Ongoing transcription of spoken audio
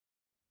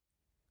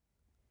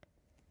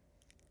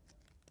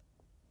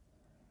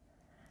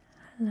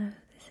Hello,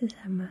 this is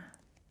Emma,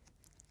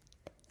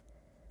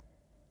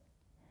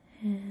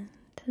 and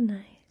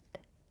tonight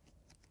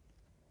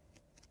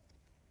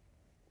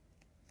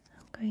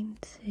I'm going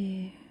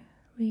to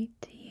read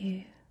to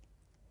you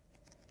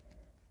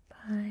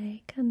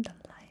by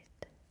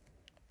Candlelight.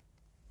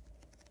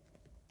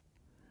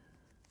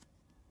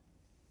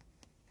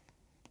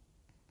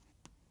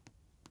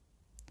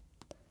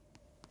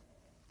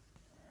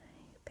 I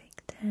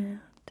picked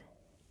out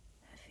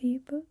a few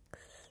books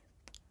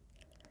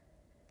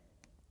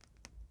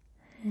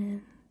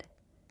and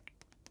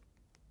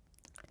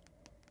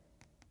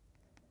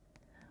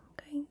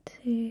I'm going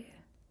to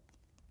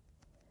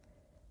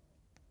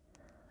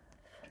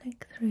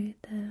flick through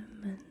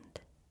them and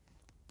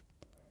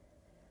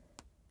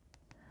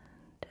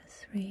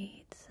just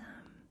read some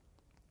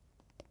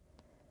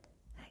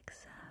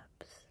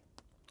excerpts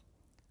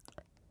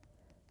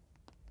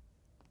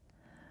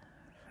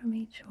from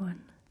each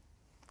one.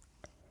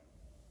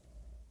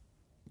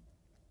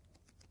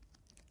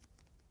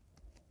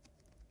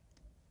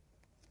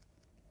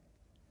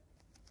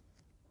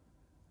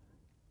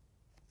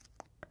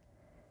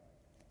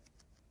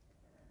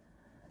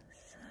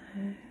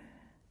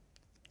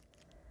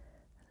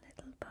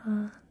 Little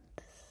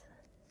parts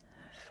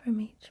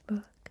from each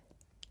book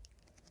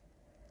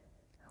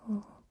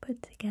all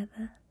put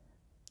together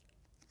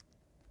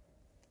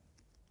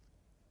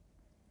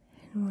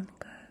in one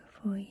go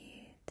for you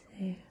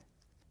to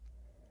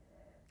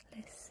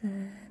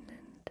listen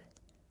and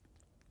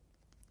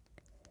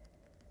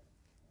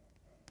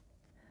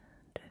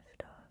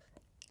drift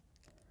off,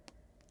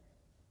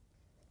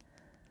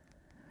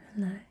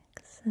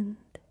 relax and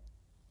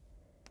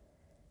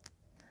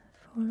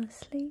fall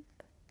asleep.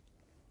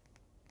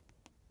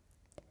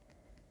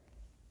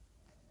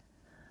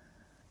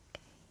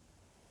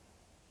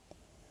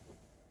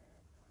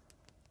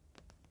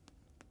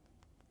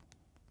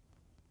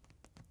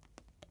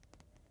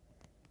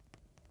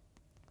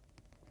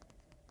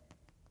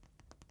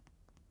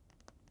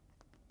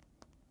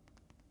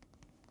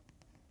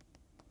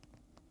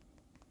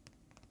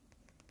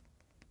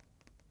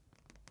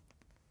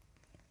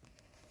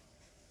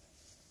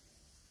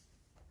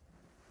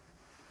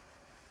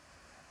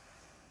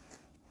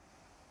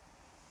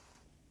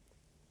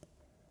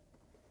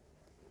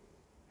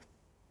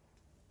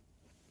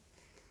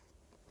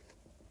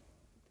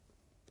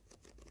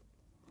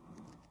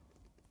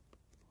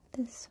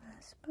 This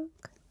first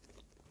book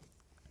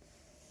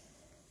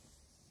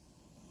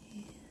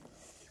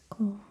is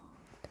called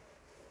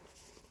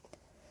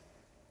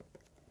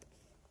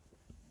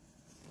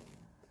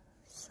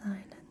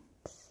Silence,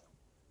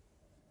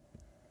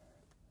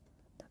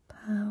 the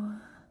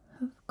Power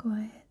of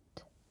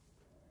Quiet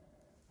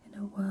in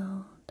a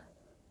World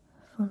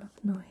Full of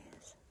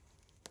Noise,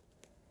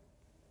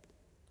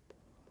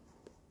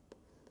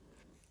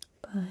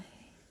 by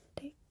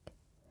Thich,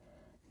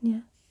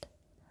 Nhat,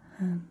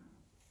 Hanh.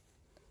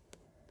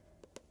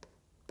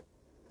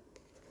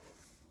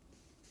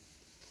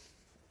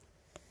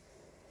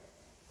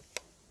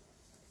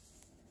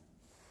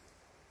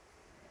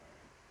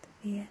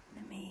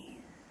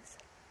 Vietnamese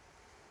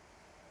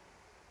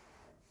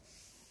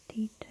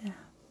teacher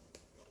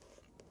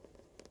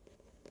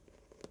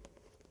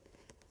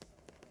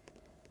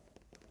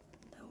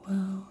the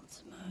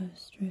world's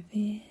most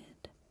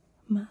revered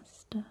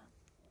master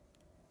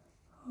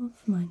of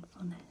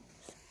mindfulness.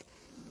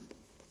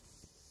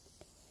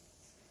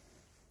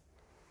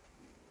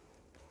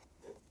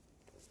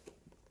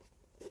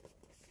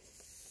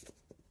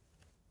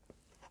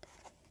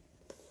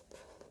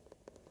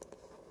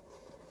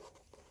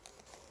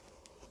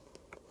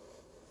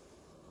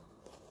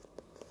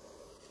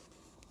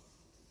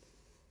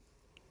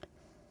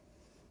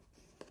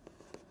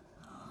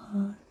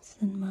 Hearts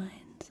and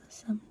minds are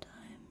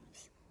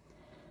sometimes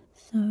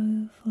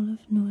so full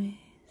of noise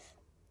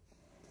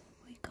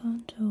we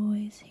can't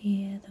always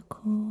hear the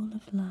call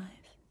of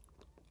life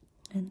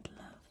and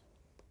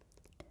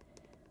love,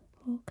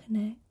 or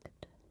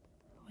connect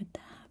with the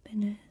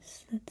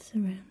happiness that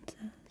surrounds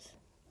us.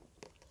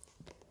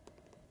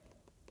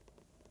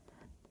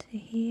 To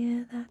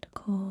hear that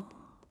call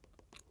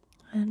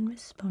and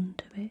respond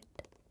to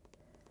it,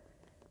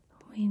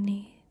 we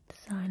need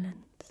silence.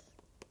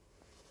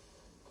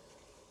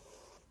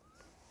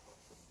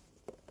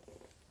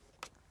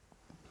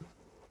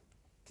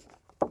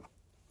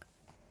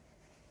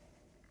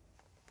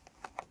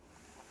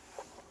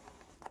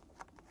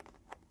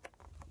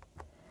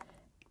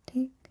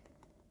 Thich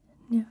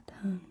Nhat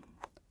Hanh,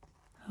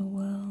 a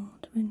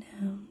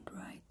world-renowned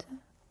writer,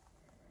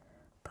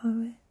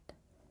 poet,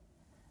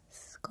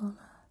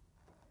 scholar,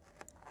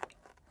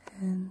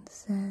 and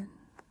Zen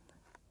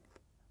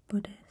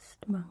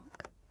Buddhist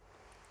monk,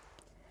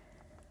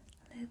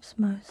 lives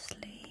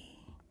mostly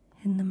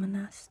in the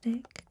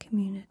monastic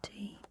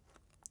community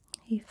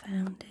he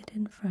founded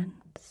in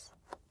France,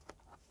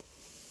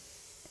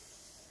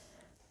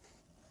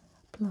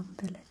 Plum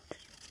Village.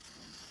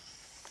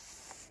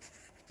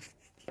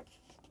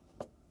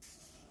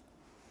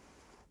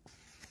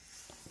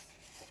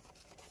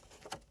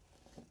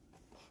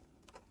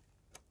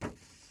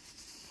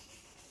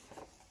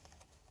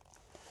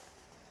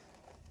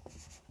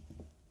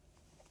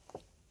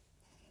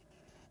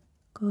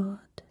 God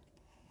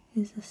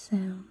is a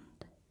sound.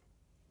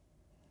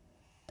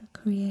 The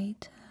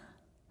creator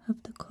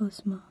of the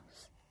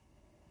cosmos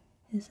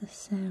is a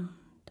sound.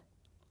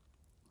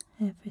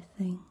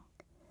 Everything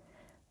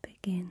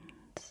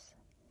begins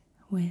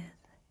with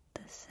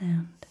the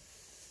sound.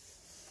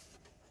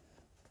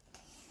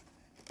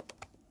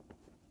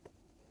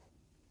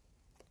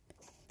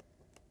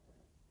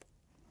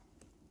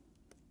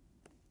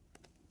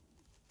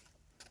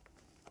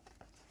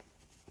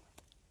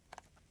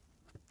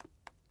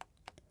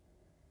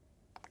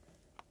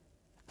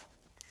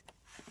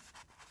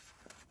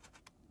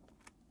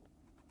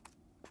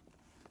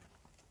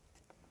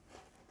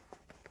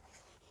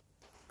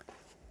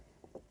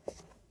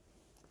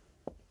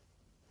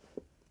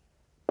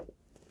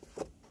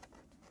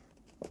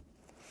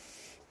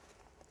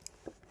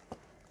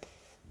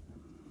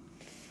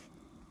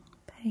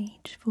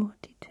 Page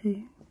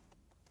 42.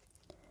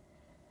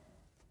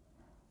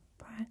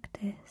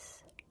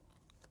 Practice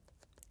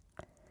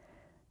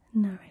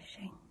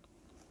nourishing.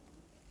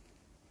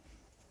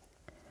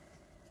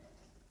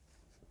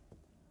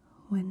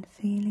 When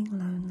feeling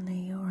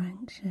lonely or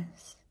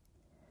anxious,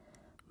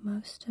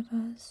 most of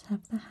us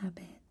have the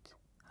habit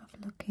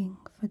of looking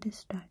for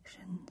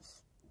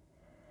distractions,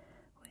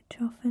 which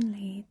often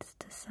leads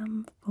to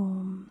some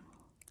form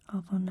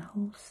of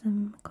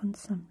unwholesome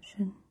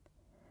consumption,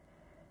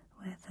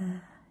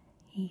 whether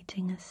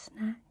eating a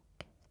snack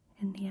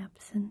in the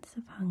absence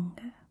of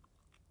hunger,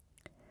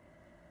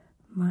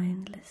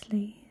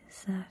 mindlessly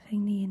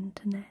surfing the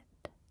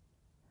internet,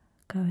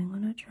 going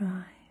on a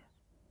drive,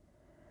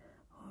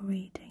 or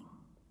reading.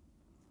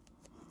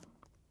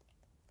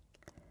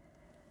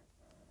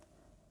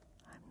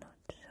 I'm not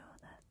sure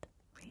that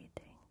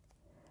reading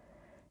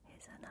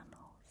is an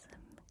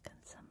unwholesome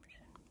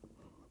consumption.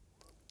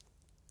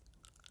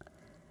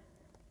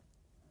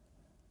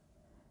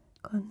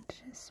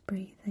 Conscious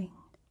breathing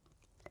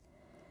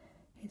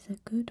is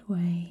a good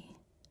way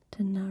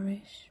to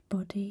nourish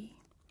body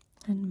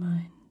and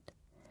mind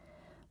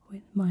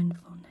with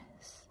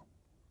mindfulness.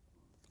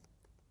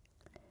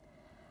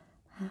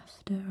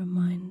 After a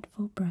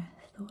mindful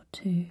breath or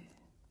two,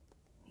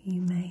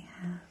 you may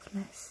have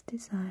less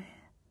desire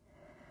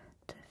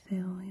to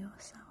fill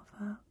yourself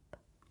up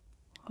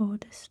or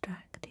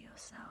distract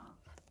yourself.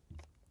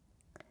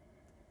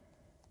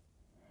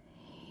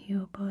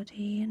 Your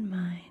body and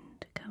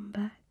mind come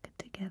back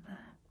together,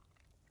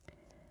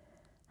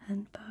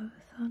 and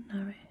both are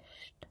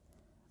nourished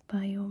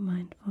by your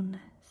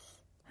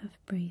mindfulness of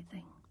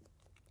breathing.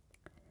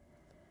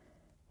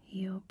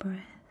 Your breath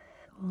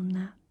will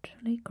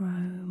naturally grow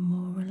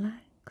more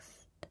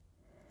relaxed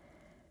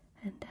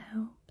and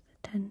help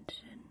the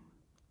tension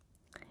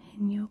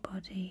in your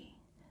body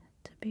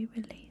to be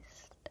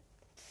released.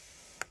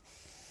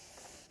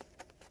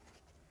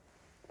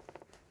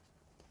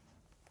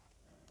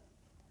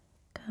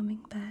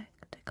 Coming back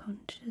to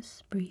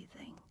conscious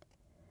breathing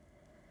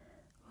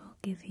will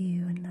give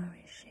you a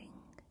nourishing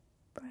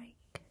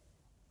break.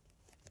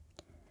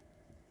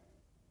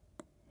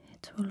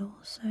 It will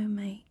also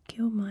make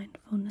your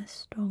mindfulness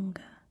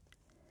stronger,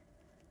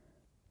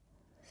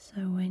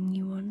 so when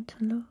you want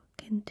to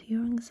look into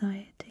your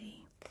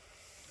anxiety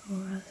or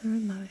other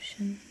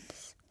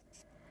emotions,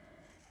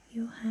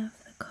 you'll have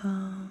the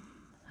calm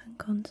and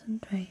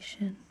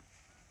concentration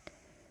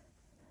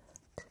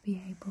to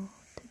be able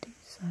to do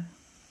so.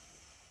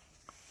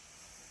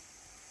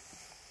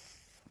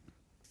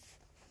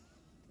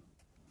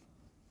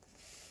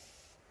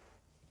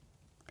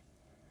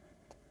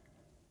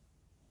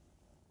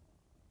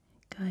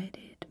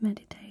 Guided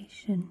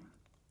meditation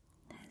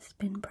has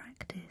been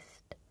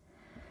practiced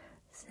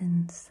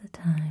since the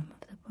time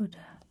of the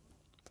Buddha.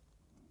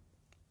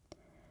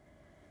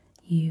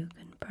 You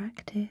can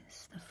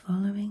practice the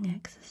following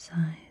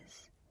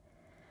exercise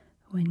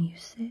when you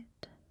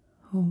sit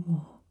or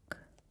walk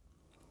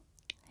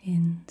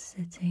in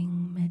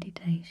sitting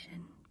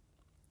meditation.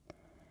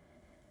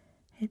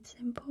 It's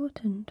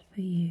important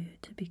for you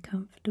to be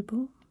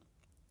comfortable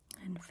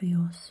and for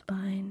your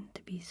spine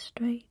to be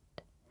straight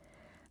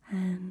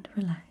and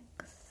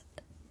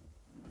relaxed.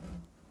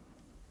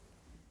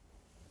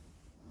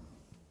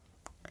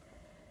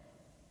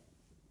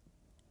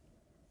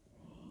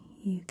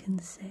 You can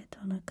sit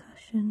on a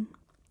cushion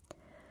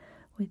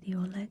with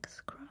your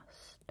legs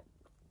crossed,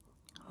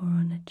 or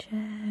on a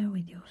chair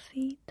with your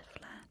feet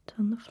flat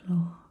on the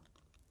floor.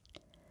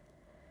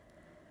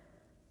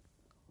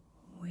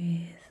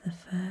 With the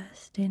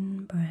first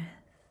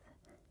in-breath,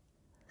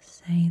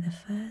 say the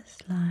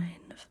first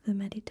line of the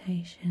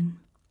meditation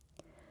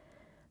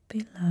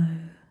below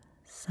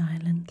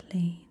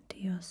silently to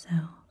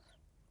yourself,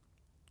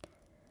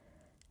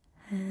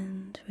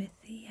 and with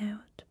the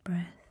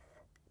out-breath,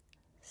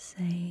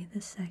 say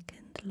the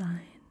second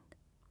line.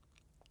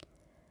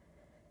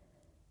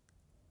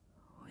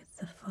 With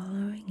the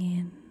following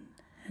in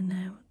and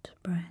out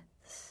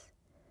breaths,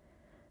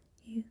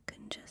 you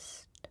can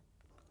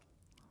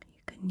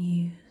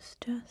use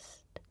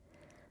just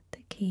the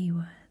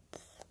keywords.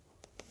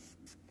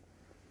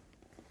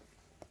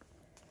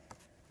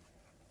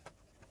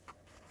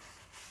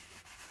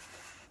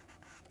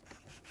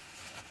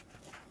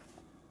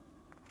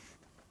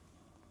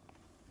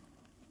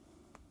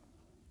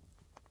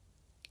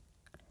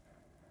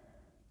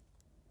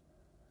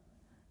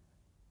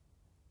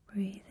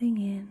 Breathing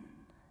in.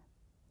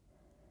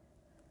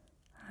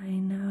 I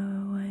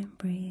know I'm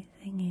breathing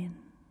in.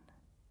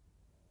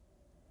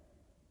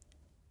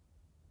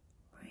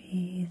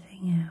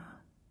 Breathing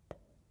out.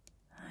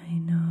 I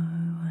know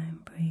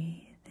I'm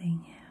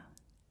breathing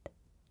out.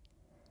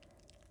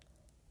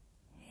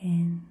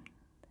 In.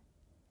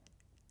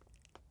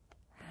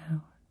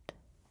 Out.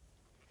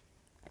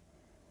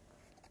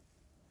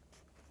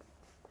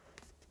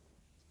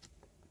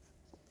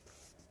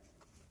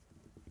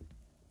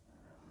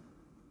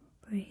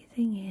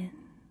 Breathing in,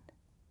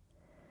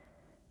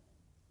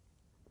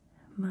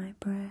 my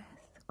breath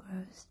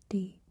grows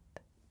deep.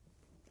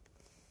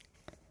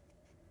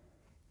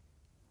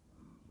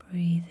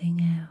 Breathing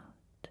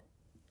out,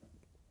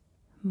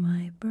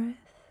 my breath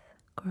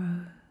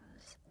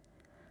grows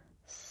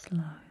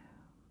slow.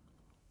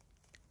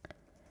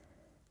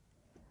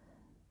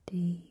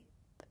 Deep,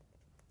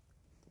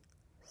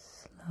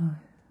 slow.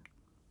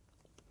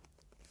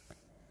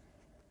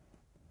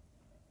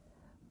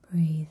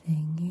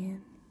 Breathing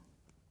in,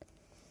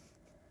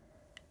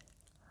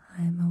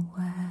 I'm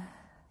aware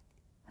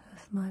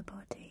of my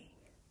body.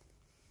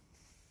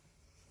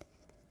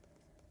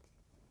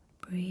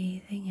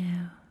 Breathing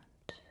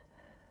out,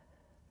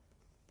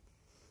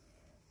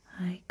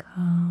 I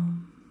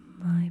calm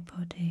my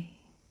body.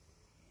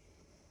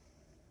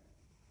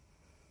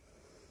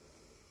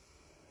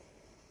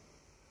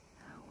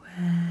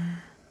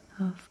 Aware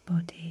of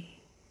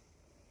body,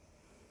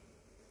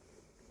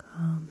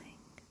 calming.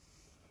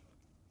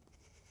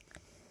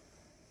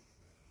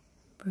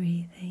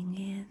 Breathing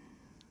in,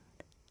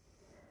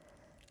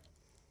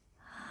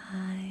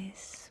 I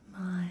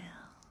smile.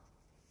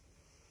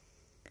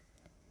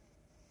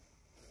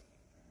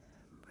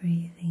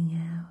 Breathing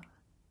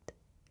out,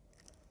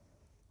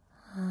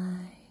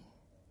 I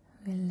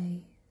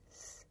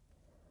release.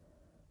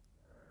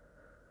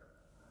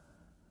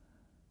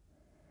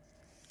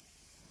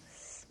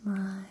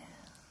 Smile,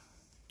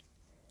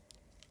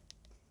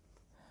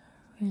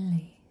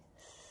 release.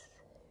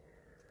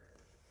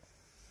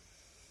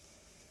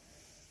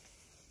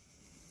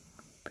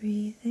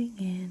 Breathing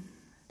in,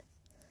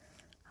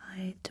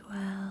 I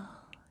dwell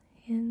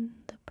in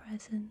the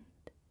present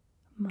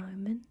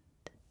moment.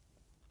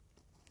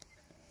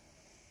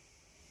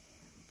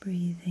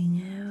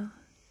 Breathing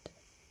out,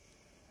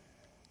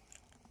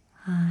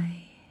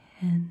 I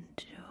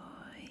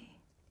enjoy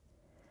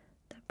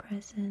the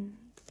present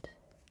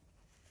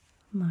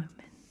moment.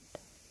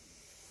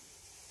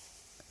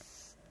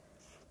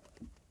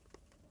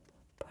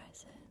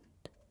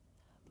 Present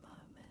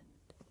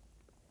moment.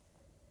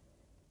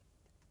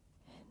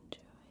 Enjoy.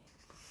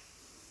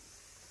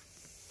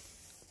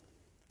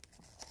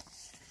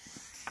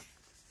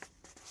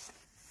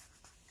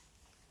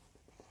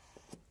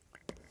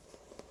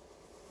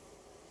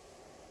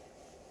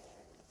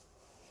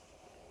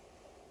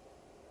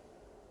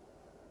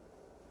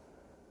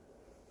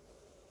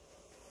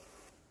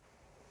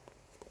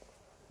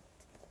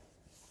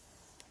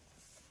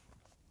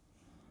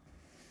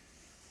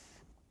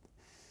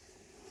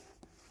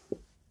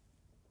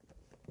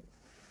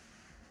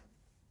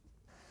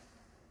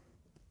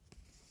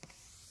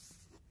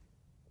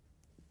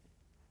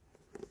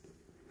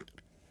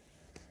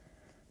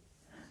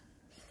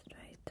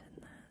 Straighten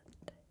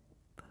that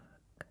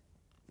book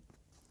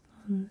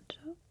on the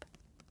top.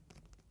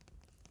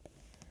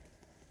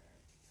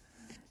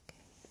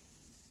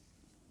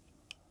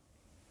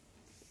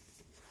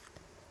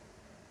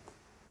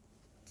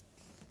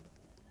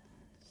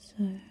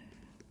 So,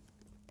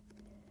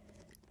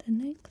 the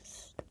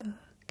next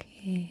book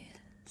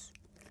is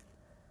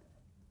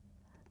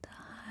The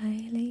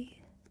Highly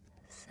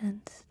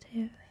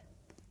Sensitive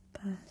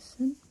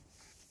Person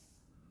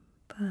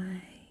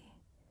by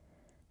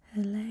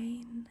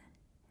Elaine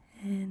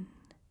and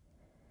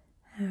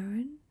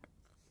Aron,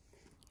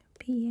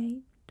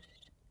 PhD.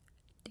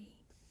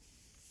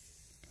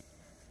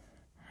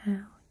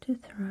 How to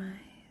Thrive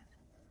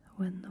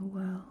When the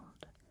World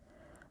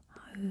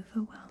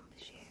Overwhelms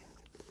You.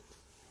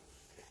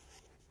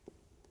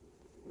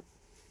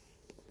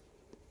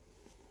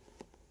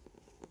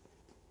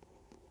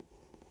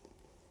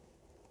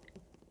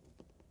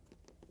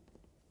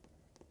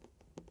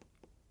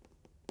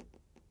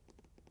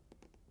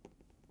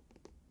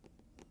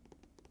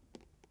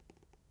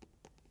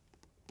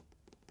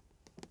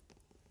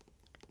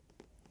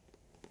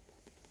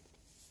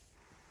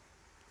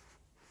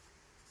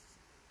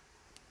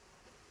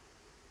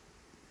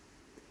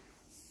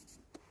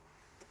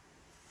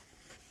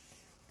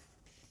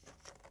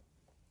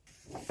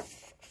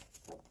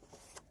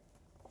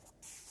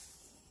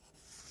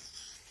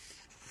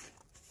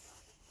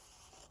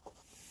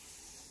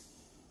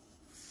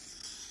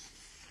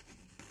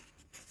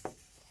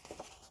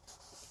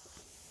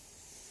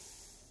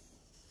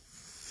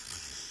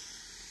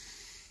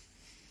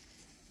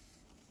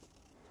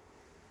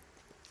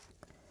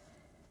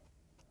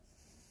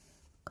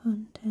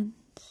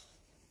 Contents.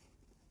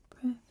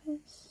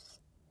 Preface.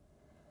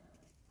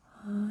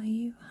 Are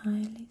you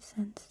highly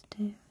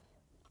sensitive?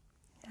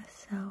 A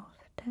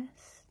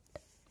self-test.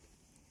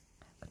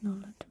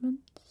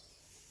 Acknowledgements.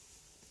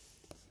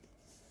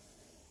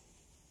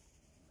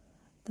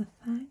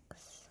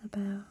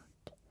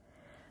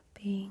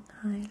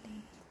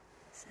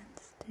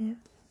 defective,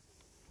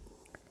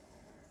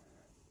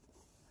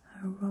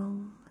 a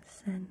wrong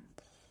sense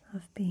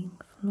of being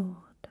flawed.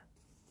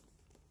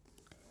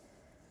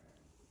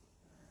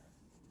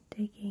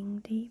 Digging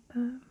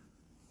deeper,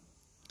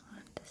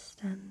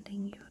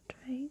 understanding your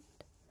trait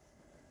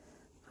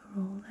for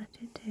all that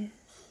it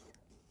is.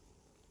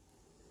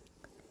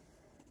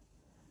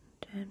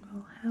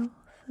 General health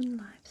and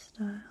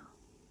lifestyle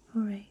for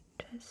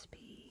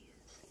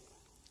HSPs.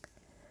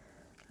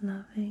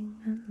 Loving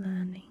and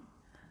learning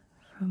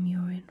from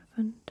your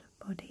infant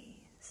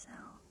body self.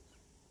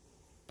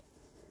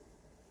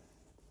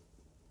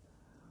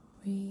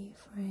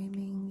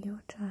 Reframing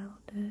your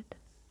childhood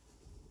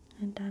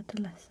and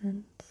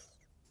adolescence.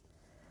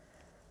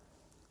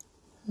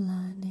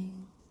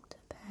 Learning to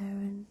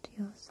parent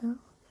yourself.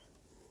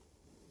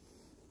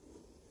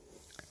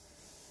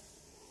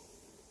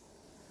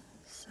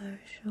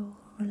 Social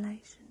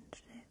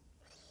relationships.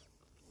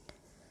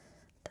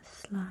 The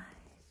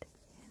slide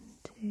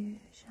into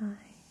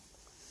shy.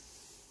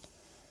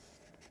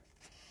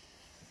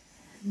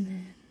 And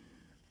then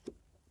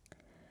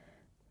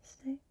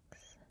 6,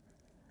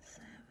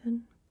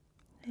 7,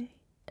 8,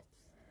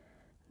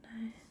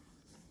 9,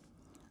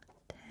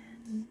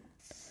 10.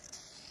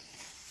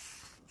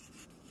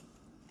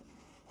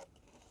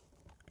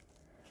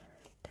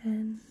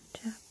 10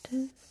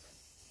 chapters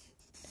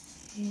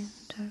in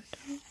total.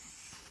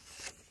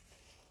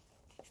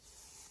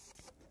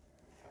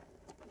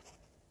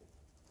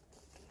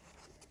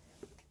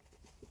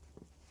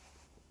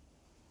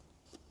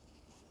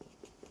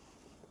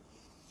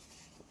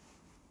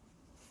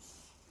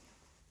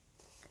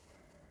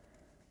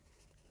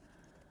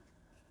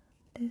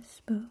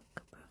 This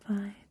book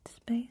provides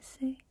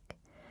basic,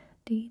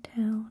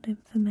 detailed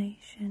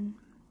information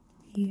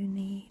you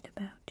need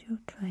about your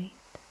trait,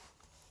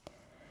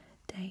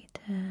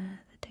 data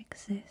that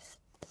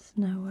exists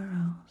nowhere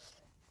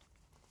else.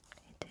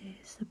 It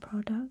is the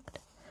product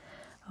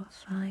of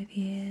 5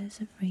 years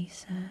of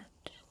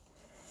research,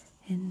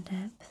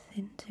 in-depth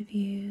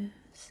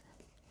interviews,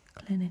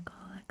 clinical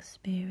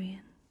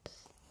experience,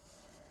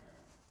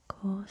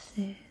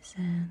 courses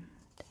and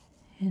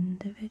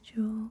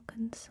individual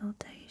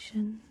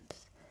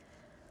consultations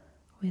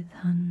with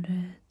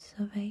hundreds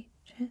of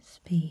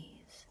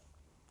HSPs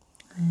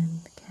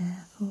and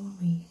careful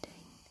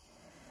reading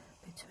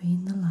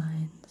between the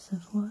lines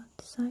of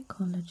what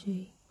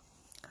psychology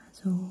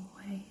has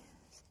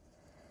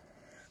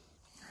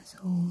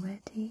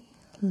already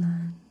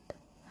learned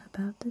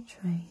about the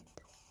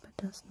trait but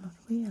does not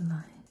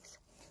realize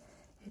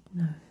it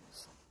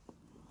knows.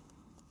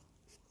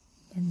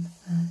 In the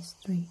first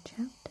 3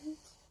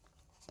 chapters,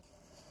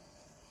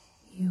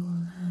 you will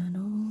learn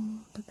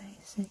all the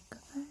basic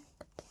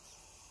facts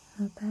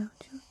about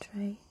your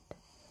trait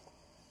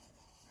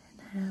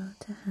and how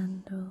to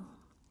handle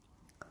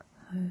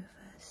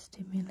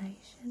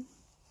overstimulation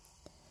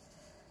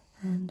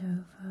and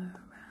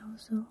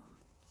over-arousal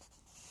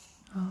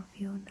of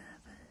your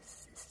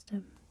nervous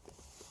system.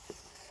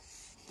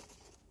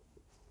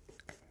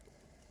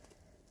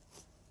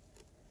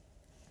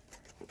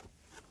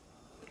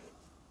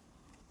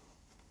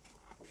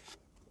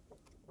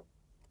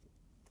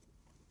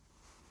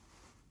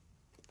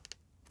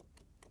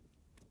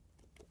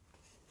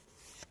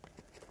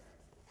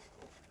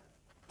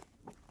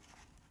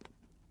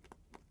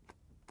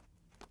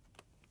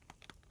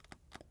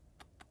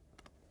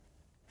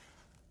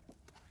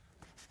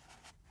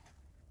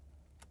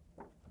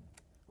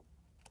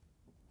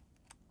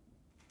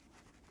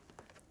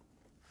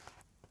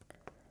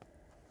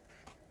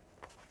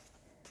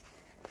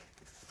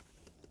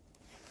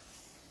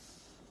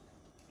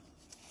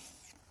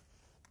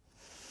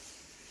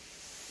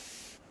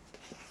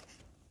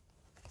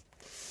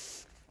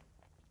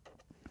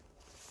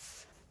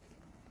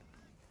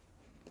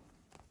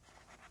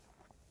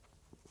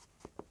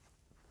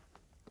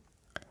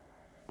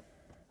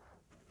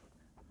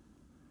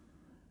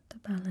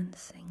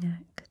 Balancing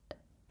act.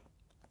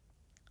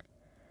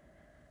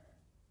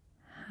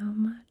 How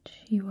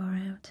much you are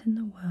out in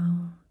the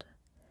world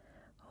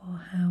or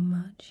how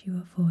much you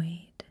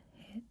avoid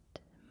it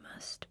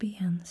must be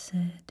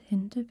answered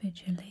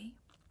individually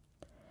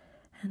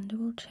and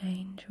will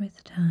change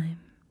with time.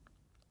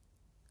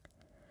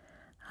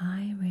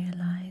 I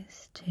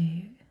realize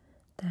too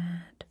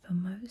that for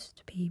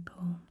most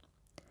people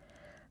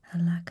a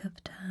lack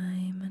of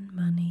time and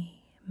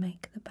money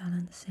make the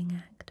balancing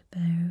act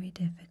very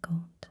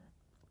difficult.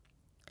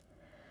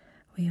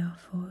 We are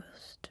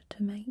forced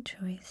to make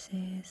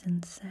choices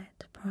and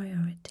set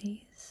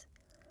priorities,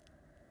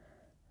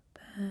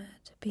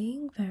 but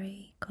being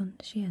very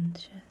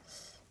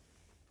conscientious.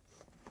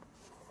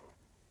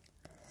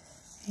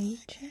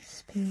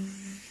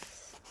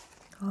 HSPs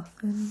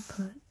often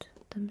put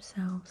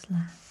themselves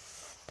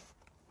last,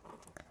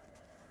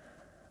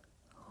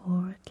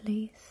 or at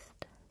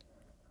least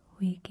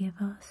we give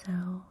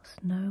ourselves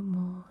no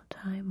more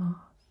time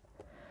off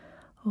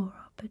or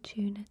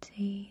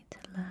opportunity to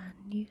learn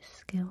new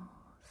skills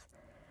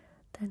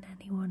than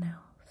anyone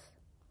else.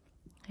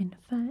 In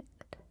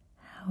fact,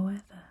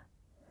 however,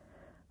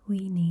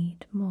 we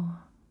need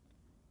more.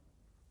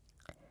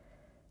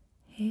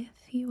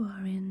 If you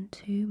are in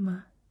too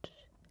much,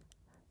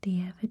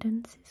 the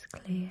evidence is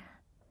clear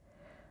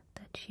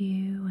that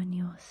you and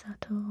your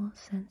subtle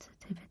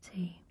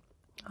sensitivity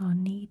are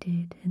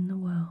needed in the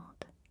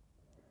world.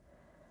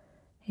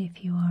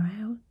 If you are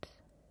out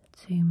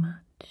too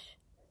much,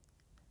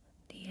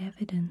 the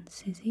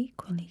evidence is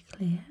equally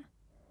clear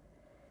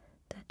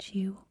that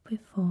you will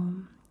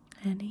perform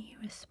any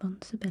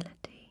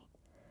responsibility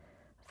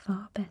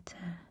far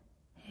better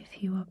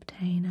if you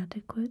obtain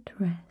adequate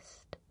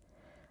rest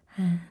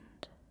and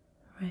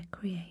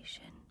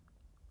recreation.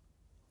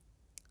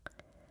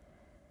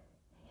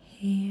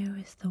 Here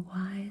is the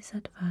wise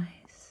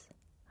advice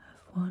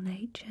of one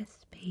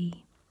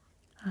HSP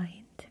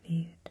I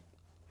interviewed.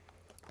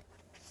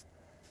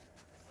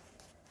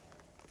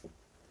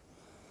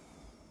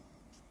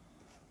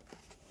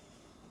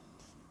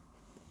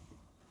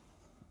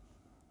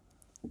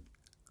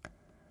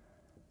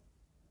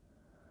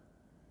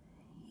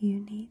 You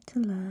need to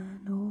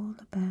learn all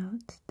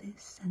about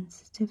this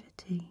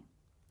sensitivity.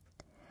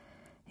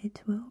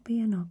 It will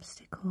be an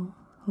obstacle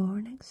or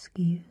an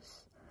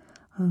excuse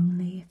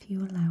only if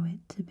you allow it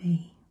to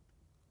be.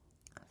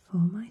 For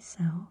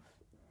myself,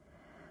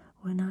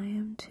 when I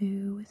am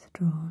too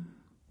withdrawn,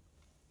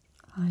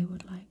 I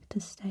would like to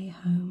stay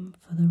home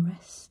for the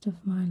rest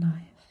of my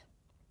life.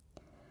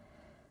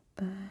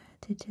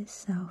 But it is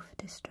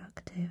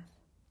self-destructive,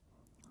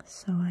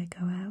 so I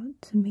go out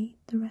to meet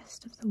the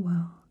rest of the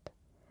world,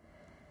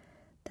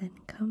 then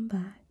come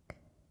back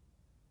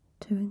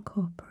to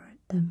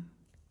incorporate them.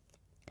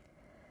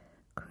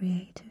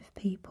 Creative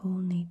people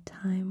need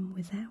time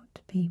without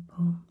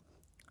people,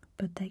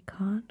 but they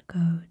can't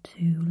go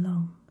too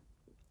long.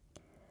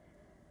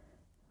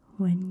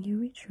 When you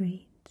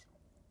retreat,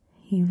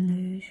 you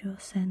lose your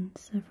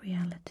sense of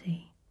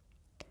reality,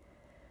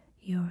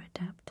 your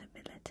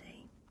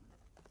adaptability.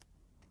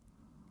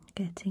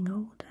 Getting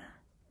older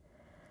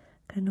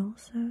can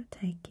also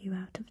take you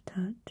out of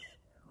touch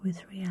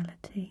with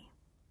reality,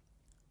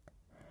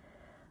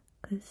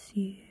 because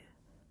you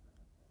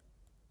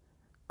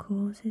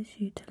causes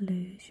you to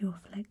lose your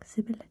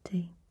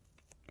flexibility.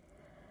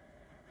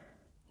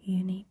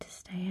 You need to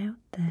stay out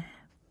there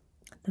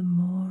the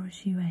more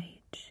as you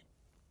age,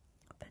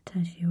 but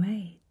as you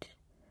age,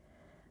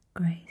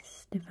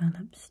 grace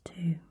develops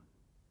too.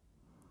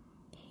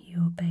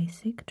 Your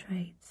basic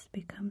traits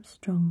become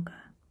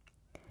stronger,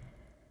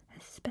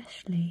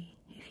 especially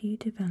if you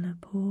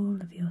develop all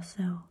of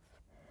yourself,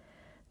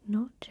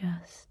 not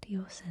just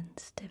your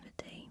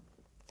sensitivity.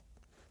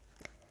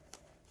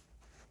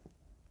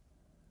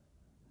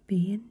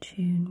 Be in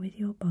tune with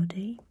your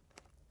body.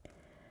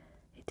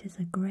 It is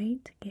a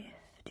great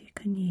gift you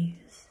can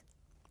use,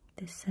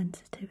 this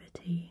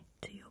sensitivity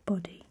to your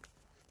body.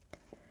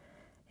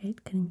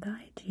 It can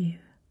guide you,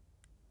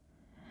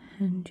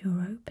 and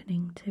your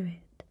opening to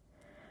it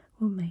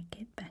will make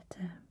it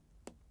better.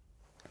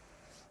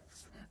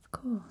 Of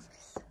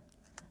course,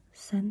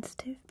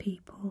 sensitive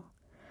people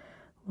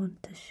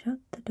want to shut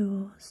the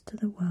doors to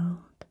the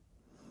world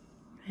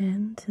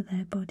and to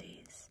their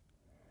bodies.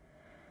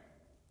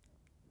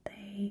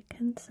 They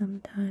can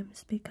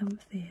sometimes become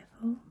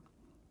fearful,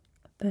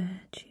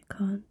 but you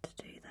can't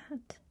do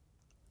that.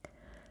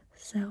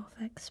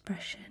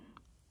 Self-expression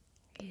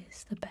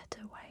is the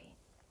better way.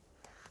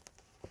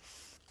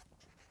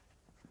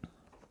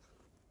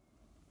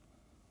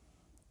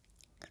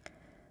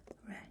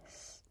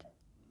 Rest.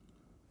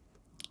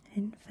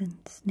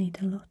 Infants need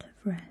a lot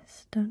of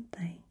rest, don't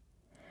they?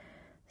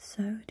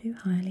 So do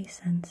highly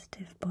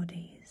sensitive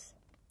bodies.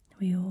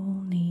 We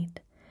all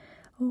need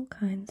all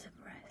kinds of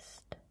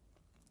rest.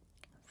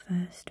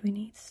 First, we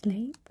need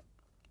sleep.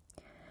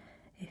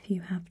 If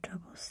you have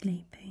trouble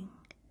sleeping,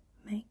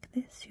 make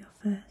this your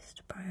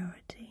first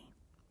priority.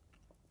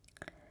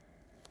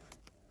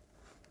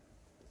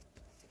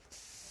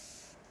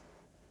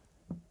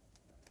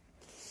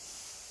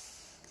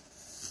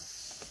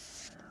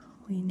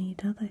 We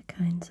need other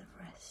kinds of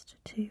rest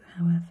too,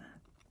 however.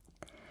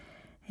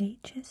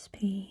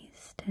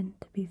 HSPs tend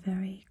to be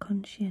very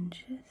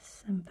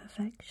conscientious and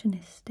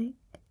perfectionistic.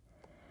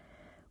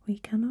 We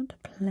cannot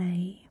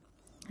play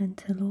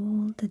until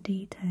all the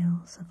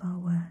details of our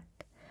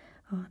work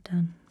are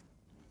done.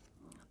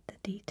 The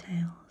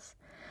details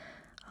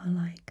are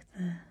like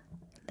the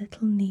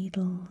little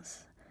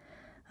needles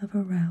of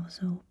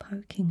arousal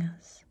poking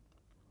us,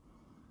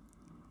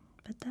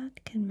 but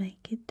that can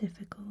make it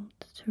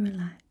difficult to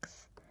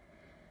relax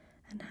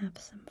and have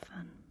some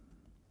fun.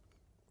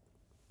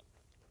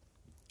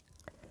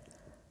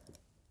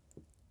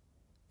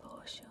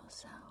 Force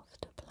yourself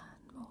to plan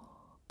more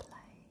play.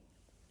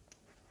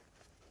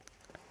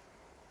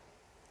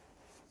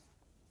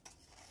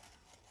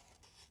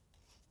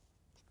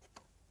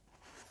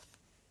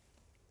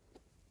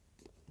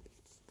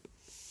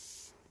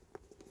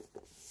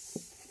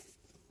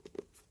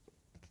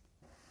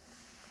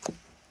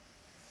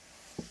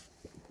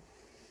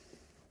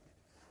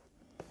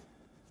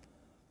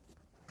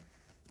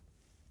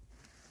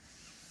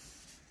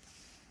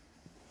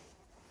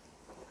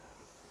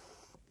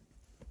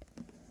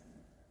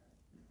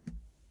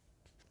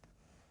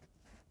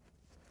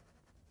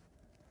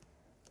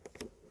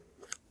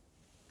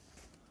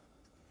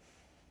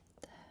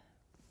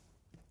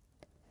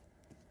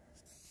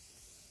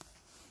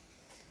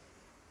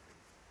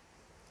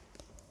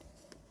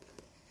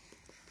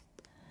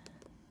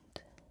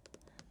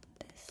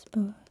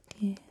 book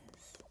is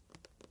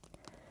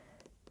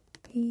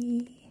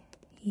PEMF,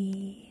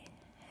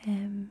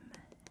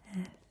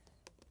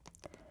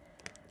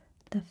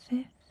 The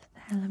Fifth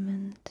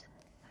Element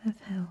of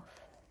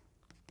Health.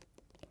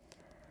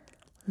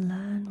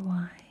 Learn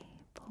why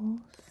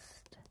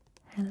pulsed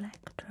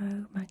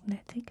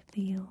electromagnetic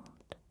field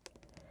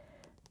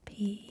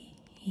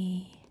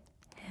PEMF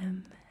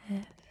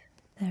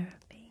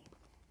therapy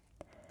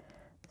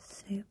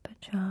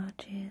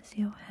supercharges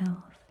your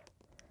health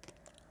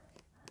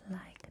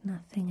like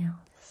nothing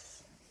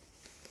else.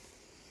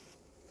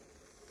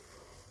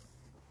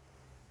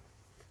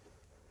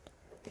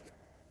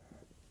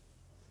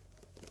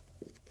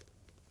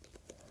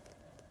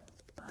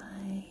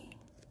 By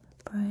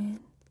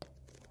Bryant,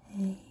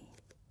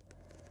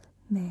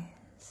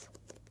 Meyers.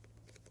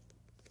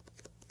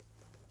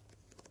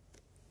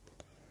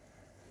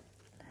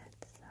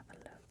 Let's have a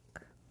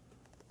look.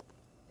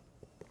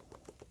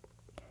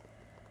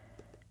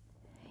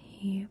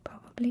 You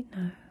probably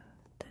know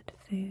that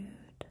food,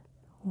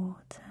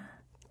 water,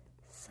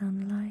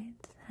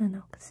 sunlight and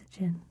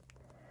oxygen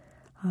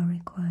are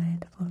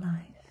required for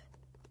life.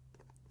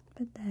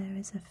 But there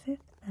is a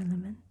fifth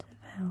element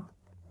of health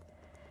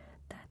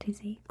that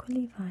is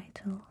equally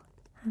vital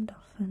and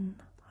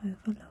often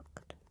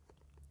overlooked.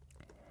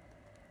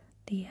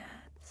 The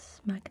Earth's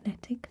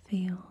magnetic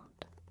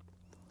field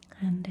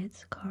and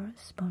its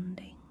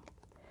corresponding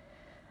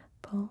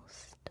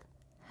pulsed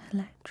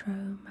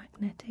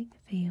electromagnetic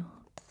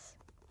fields.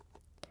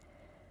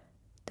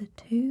 The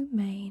two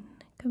main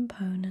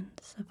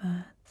components of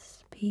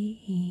Earth's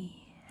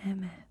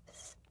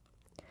PEMFs,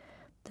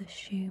 the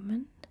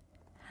Schumann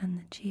and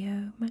the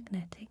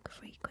geomagnetic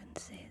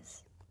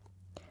frequencies,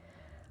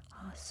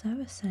 are so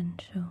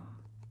essential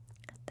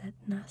that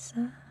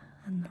NASA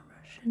and the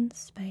Russian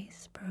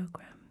space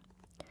program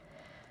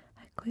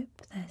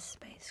equip their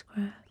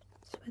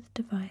spacecrafts with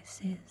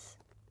devices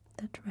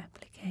that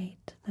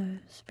replicate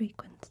those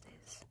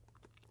frequencies.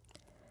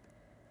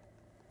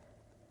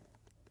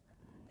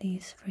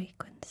 These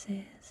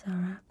frequencies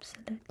are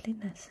absolutely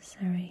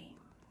necessary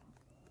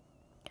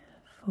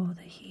for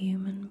the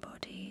human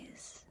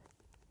body's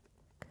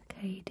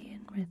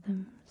circadian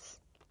rhythms,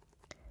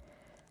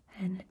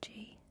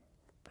 energy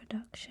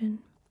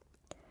production,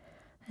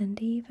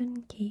 and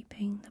even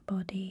keeping the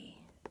body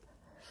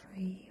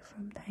free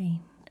from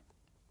pain.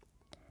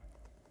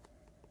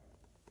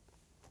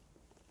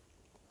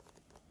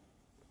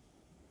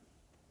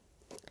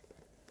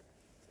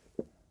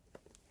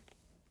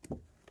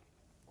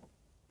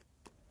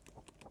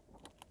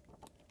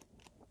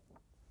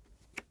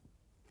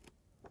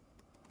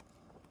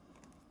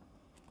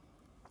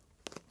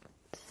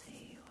 Let's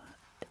see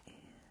what is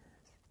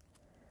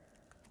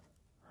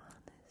on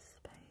this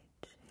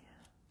page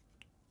here.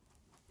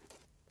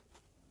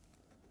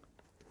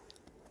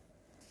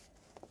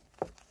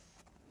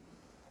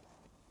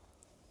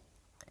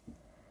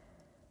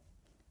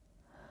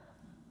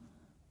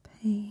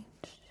 Page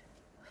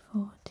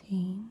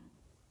 14.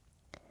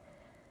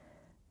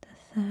 The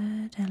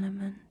third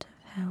element of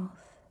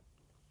health,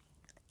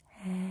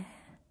 air,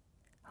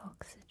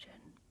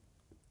 oxygen.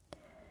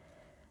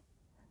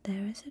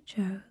 There is a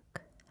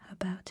joke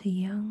about a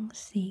young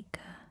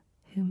seeker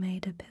who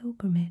made a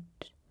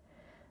pilgrimage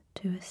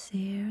to a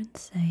seer and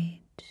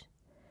sage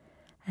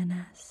and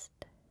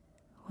asked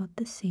what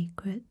the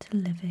secret to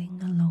living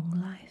a long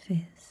life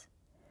is.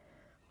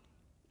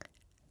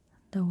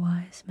 The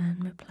wise man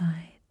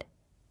replied,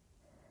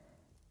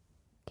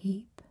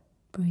 "Keep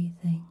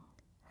breathing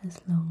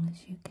as long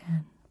as you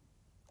can."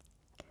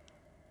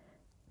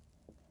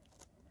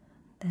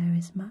 There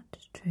is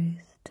much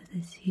truth to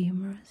this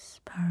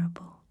humorous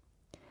parable,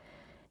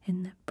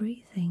 in that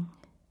breathing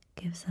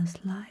gives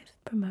us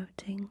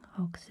life-promoting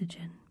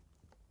oxygen,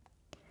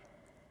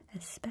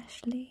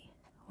 especially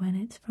when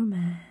it's from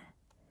air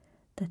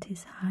that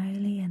is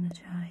highly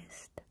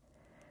energized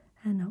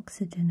and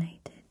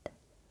oxygenated.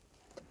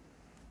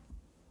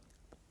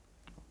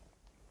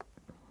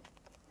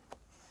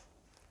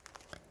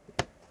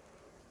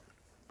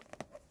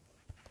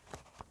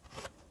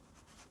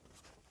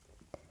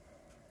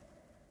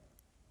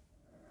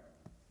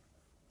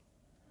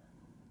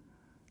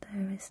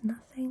 There is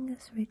nothing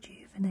as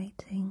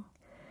rejuvenating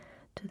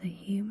to the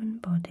human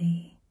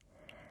body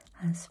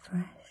as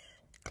fresh,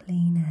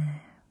 clean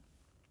air.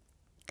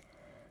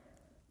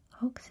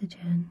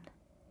 Oxygen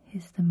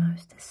is the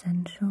most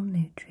essential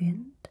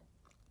nutrient.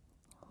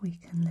 We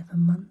can live a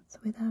month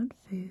without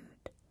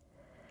food,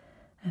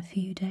 a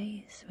few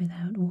days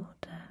without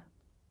water,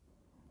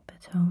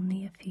 but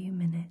only a few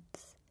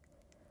minutes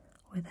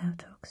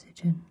without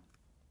oxygen.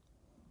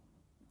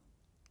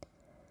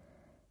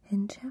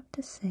 In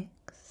Chapter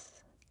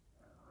 6,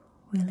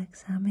 we'll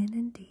examine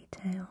in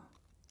detail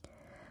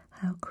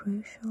how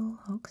crucial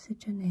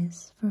oxygen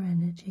is for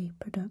energy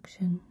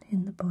production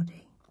in the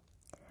body,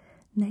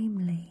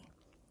 namely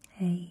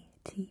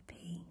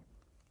ATP.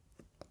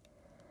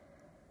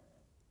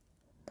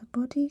 The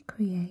body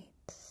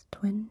creates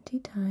 20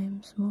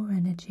 times more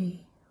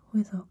energy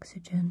with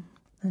oxygen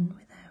than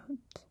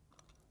without,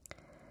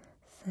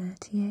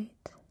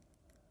 38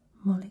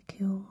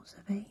 molecules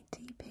of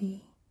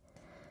ATP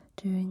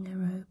during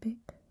aerobic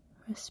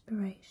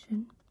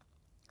respiration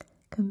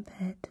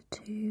compared to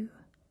 2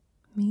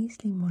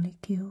 measly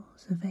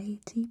molecules of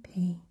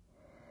ATP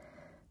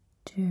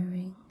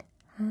during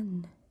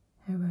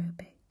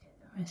anaerobic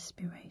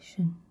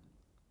respiration.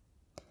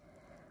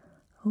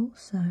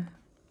 Also,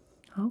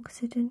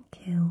 oxygen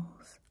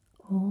kills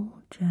all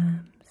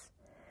germs,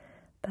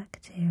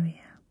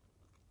 bacteria.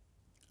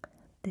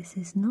 This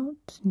is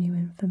not new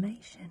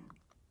information.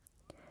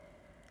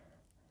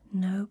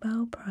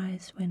 Nobel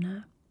Prize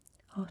winner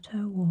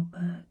Otto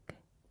Warburg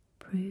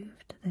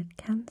proved that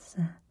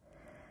cancer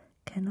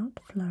cannot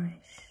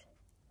flourish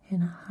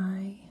in a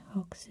high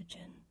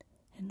oxygen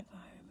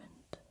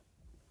environment.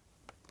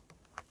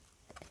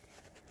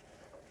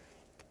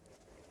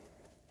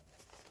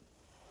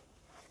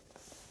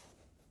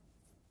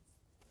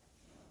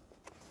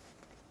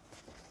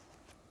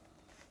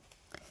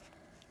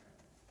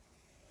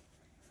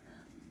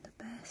 The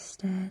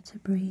best air to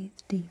breathe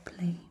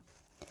deeply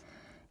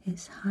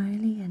is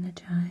highly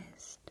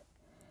energized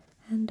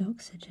and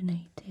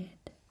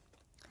oxygenated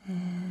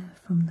air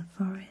from the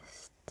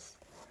forests,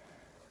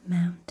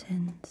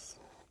 mountains,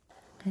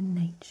 and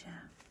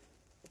nature.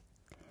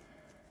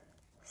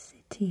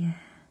 City air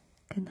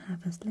can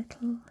have as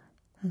little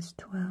as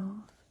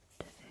 12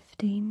 to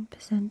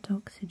 15%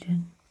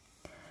 oxygen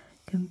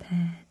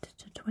compared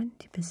to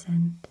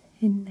 20%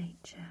 in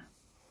nature,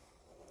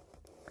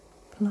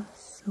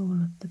 plus all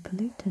of the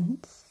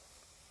pollutants.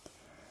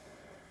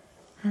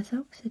 As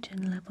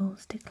oxygen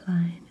levels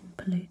decline in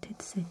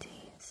polluted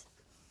cities,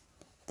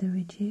 the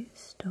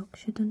reduced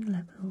oxygen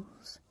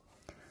levels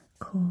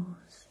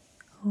cause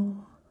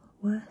or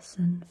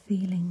worsen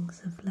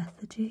feelings of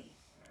lethargy,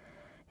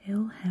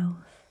 ill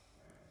health,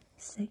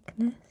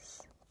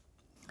 sickness,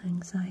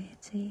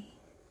 anxiety,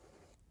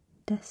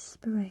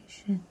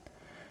 desperation,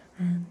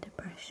 and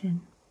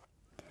depression.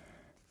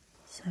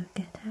 So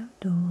get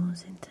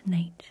outdoors into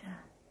nature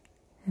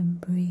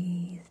and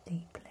breathe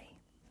deeply.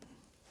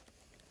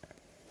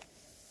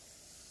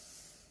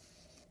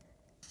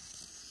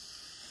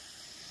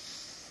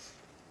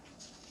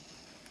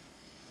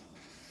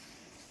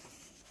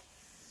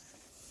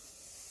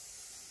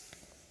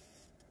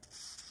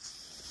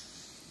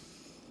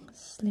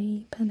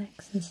 Sleep and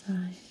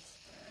exercise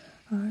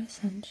are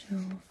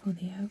essential for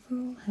the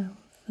overall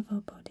health of our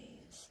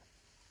bodies.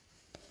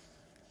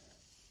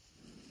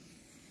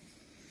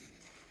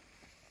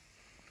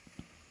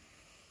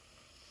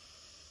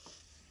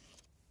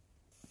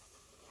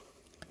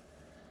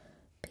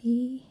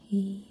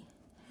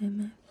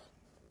 PEMF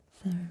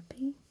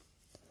therapy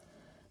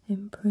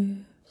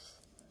improves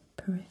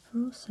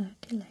peripheral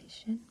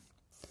circulation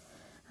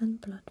and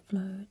blood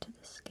flow to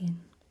the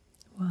skin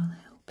while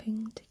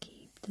helping to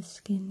keep the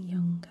skin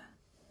younger,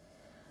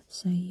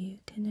 so you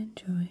can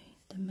enjoy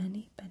the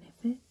many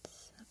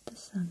benefits of the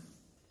sun.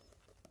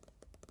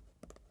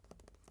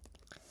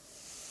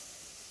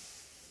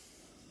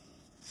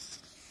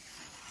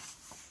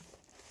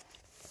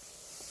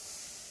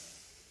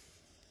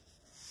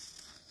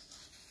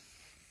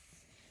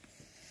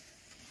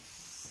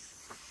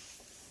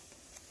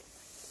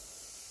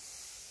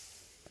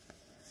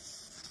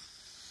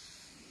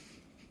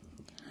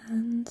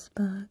 Hans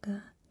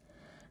Berger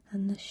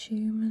and the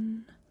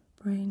Schumann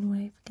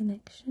brainwave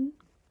connection.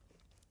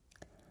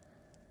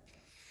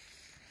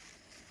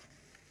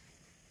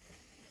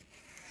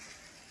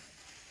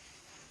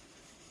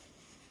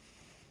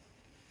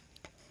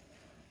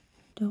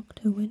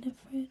 Dr.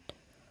 Winifred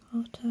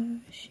Otto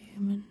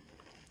Schumann,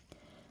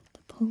 The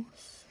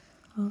Pulse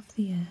of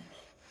the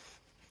Earth.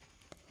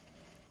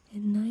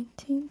 In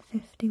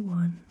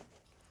 1951,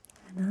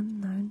 an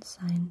unknown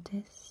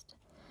scientist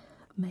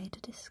made a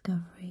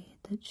discovery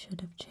that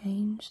should have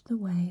changed the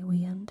way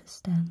we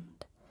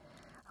understand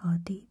our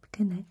deep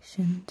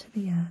connection to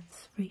the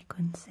Earth's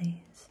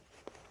frequencies.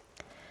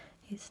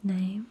 His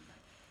name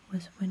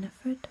was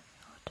Winifred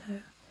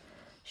Otto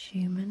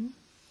Schumann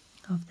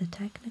of the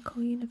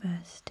Technical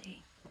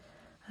University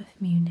of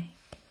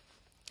Munich,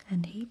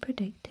 and he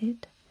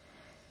predicted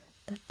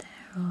that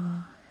there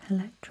are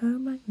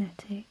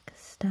electromagnetic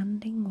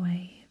standing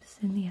waves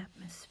in the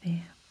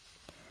atmosphere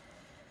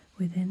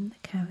within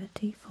the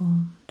cavity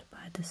formed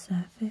by the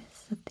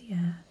surface of the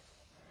Earth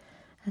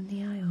and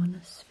the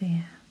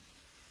ionosphere.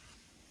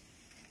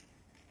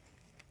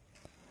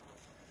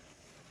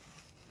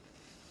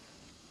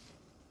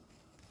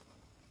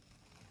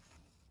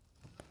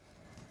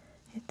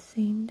 It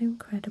seemed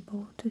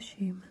incredible to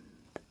Schumann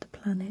that the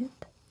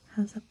planet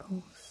has a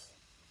pulse,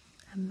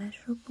 a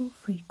measurable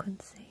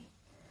frequency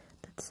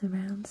that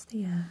surrounds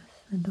the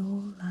Earth and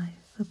all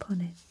life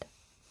upon it.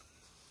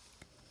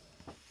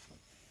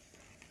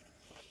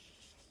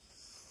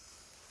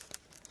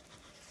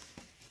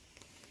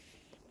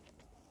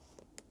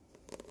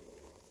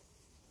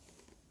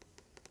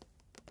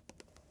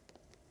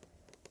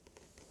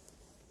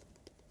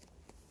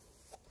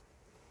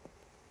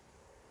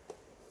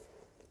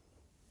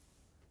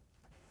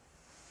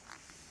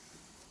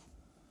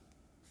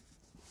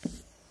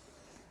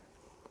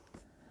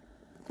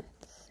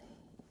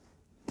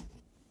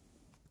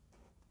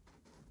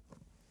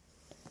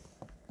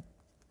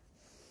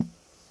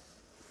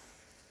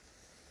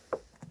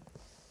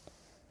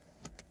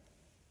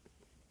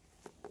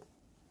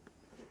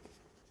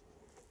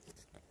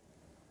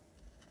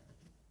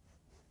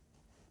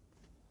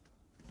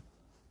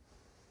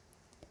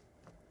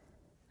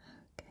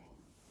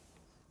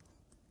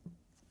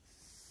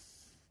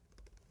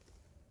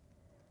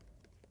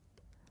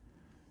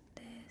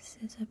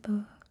 This is a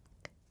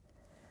book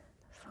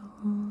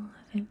full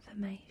of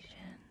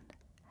information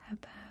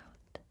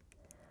about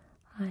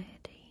iodine.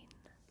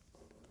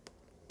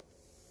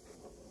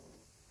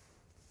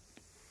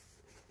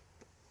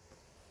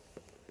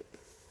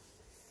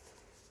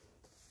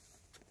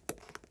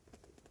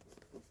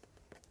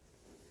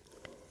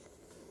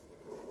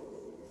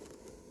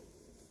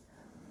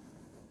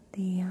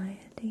 The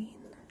iodine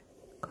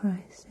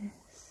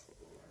crisis.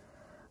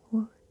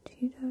 What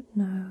you don't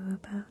know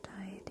about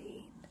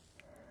iodine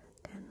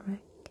can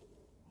wreck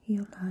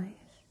your life,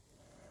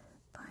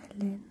 by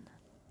Lynne,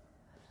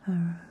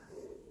 Farrow.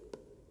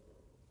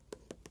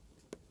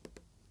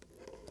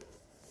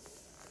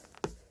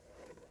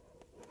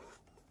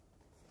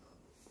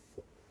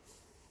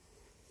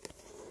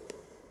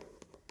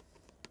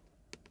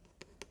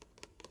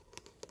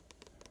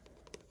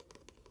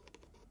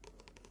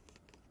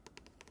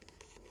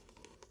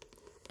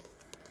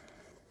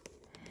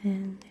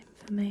 And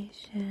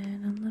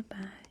information on the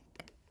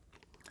back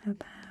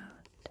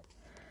about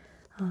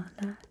our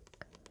lack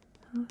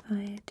of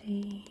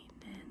iodine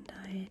and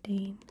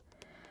iodine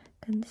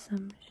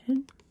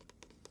consumption.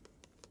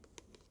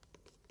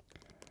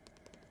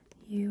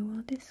 You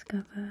will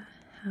discover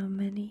how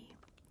many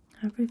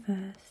have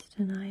reversed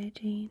an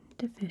iodine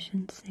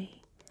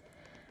deficiency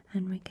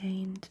and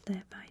regained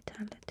their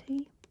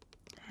vitality,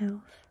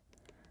 health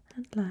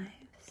and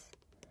lives,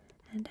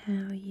 and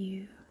how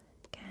you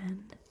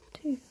can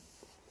too.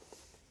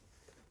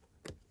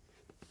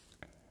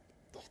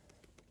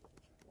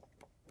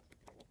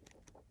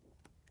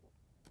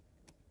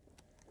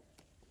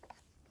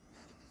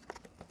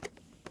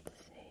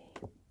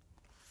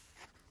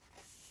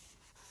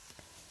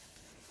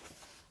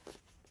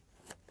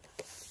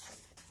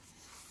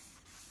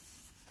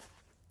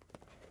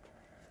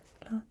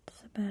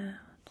 Lots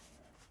about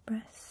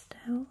breast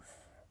health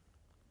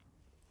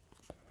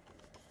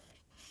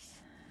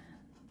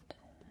and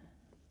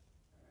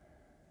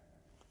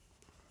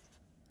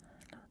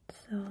lots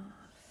of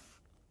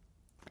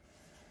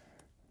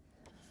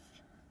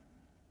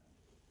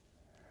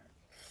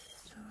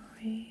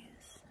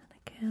stories and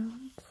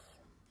accounts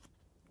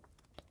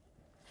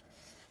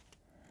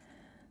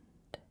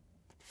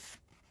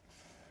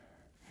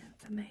and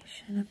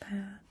information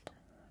about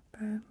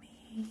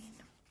bromine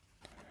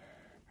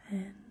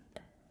and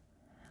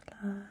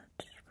a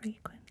large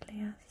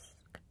frequently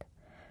asked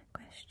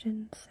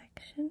questions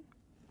section.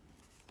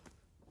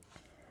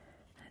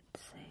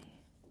 Let's see.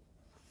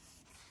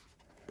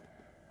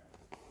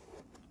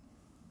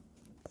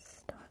 Let's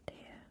start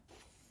here.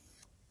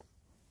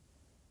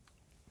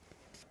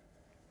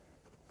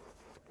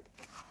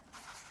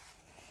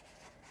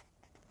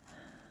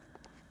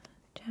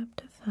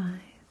 Chapter 5.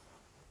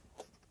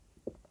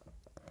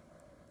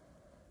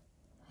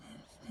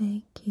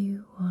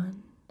 FAQ1.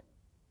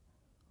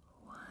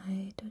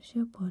 Why does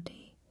your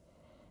body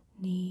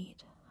need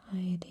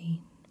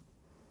iodine?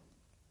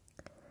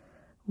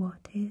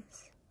 What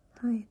is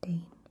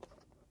iodine?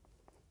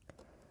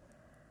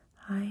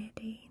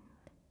 Iodine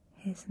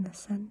is an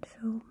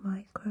essential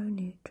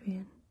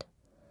micronutrient.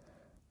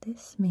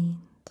 This means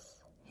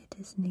it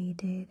is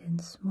needed in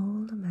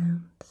small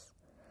amounts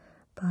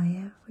by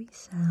every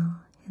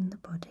cell in the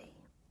body.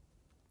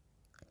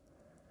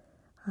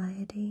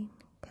 Iodine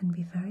can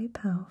be very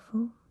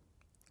powerful,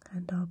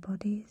 and our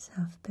bodies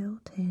have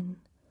built-in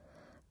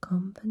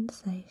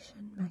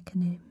compensation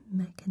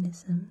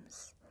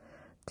mechanisms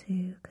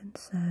to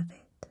conserve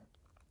it.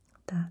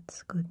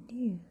 That's good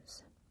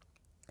news.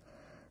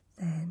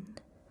 Then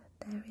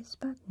there is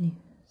bad news.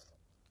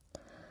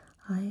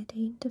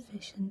 Iodine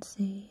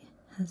deficiency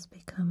has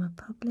become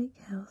a public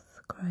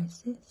health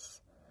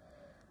crisis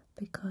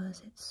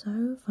because it's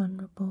so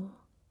vulnerable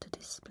to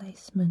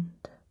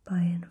displacement by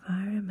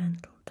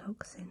environmental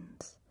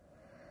toxins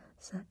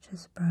such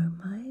as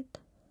bromide,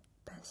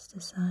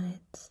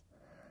 pesticides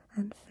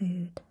and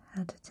food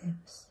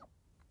additives.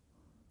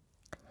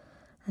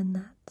 And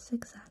that's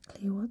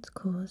exactly what's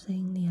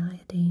causing the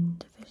iodine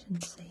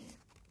deficiency.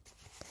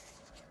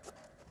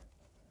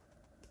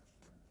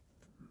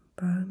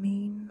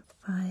 Bromine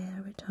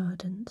fire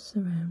retardants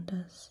surround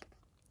us.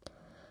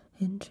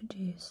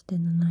 Introduced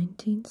in the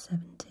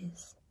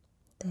 1970s,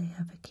 they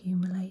have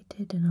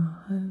accumulated in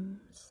our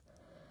homes,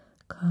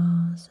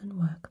 cars and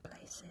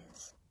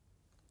workplaces.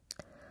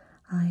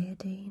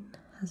 Iodine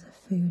as a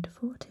food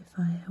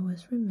fortifier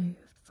was removed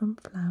from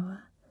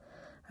flour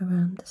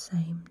around the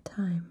same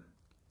time,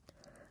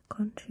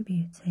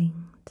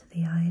 contributing to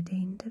the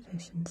iodine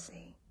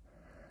deficiency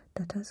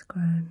that has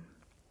grown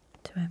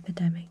to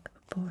epidemic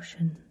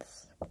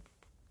proportions.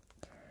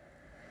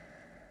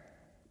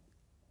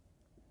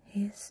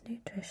 Is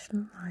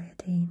nutritional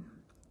iodine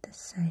the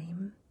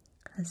same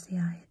as the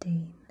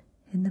iodine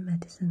in the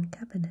medicine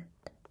cabinet?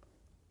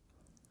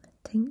 A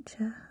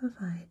tincture of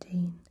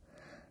iodine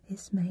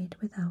is made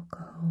with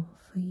alcohol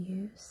for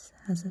use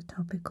as a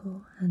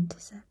topical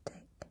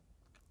antiseptic.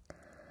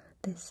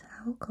 This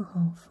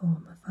alcohol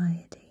form of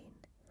iodine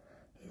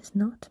is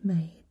not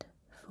made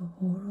for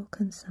oral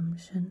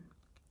consumption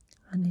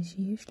and is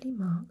usually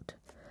marked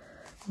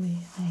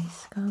with a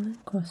skull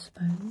and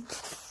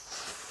crossbones,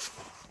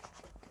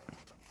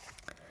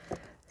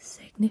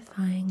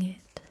 signifying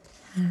it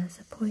as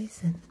a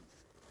poison.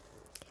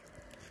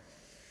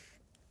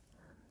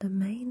 The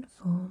main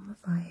form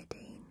of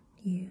iodine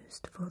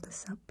used for the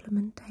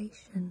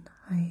supplementation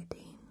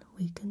iodine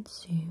we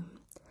consume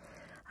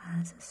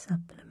as a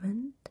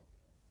supplement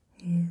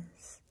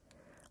is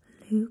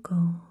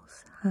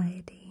Lugol's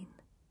iodine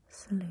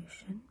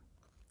solution,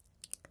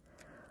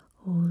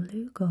 or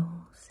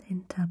Lugol's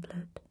in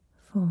tablet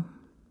form.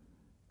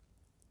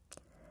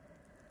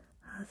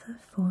 Other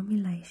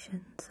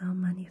formulations are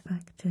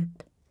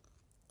manufactured,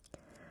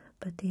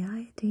 but the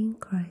iodine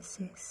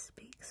crisis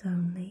speaks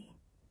only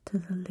to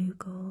the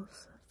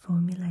Lugol's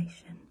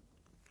formulation.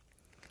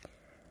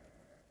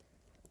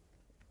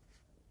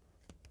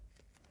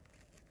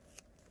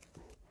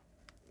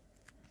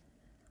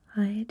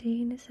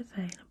 Iodine is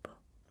available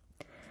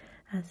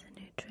as a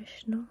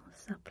nutritional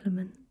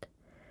supplement,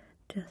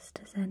 just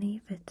as any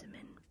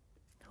vitamin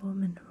or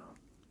mineral.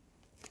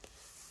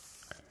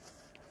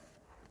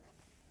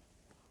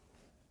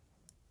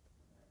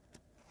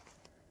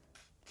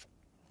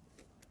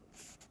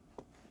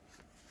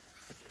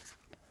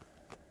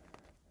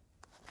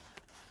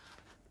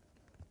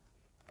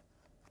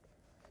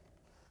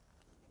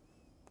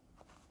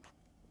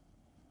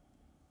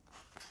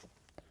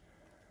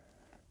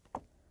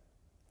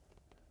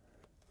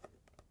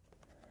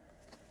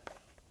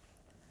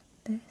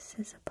 This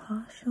is a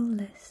partial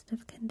list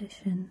of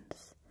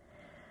conditions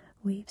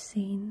we've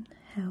seen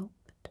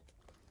helped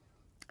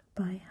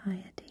by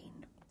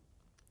iodine: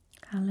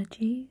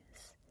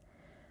 allergies,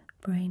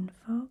 brain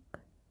fog,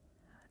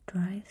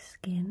 dry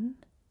skin,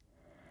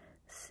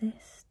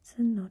 cysts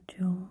and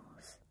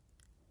nodules,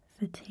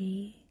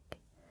 fatigue,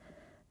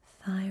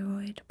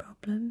 thyroid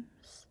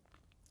problems,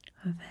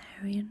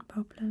 ovarian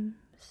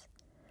problems,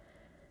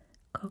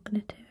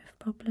 cognitive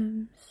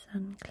problems,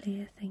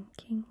 unclear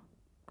thinking,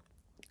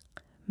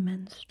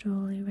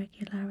 menstrual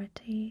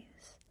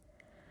irregularities,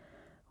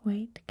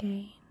 weight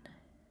gain,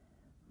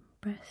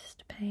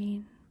 breast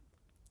pain,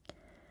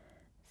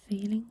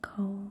 feeling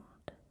cold,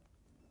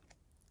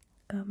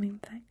 gum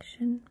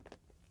infection,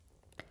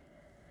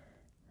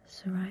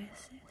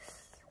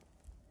 psoriasis,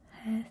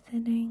 hair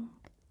thinning,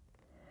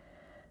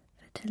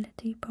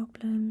 fertility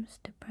problems,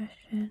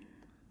 depression.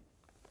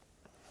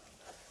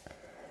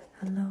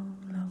 A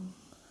long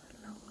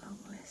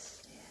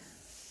list here.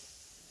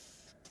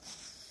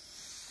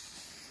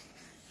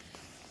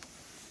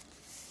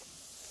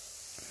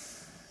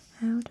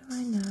 How do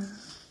I know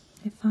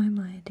if I'm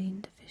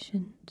iodine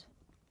deficient?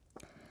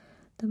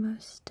 The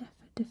most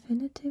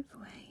definitive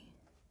way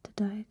to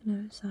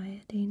diagnose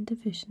iodine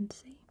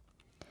deficiency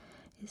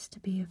is to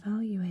be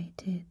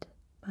evaluated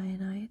by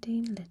an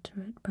iodine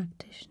literate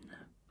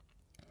practitioner.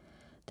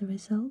 The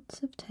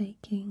results of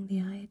taking the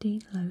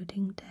iodine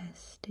loading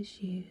test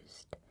is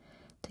used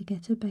to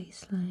get a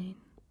baseline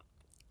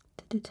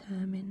to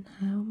determine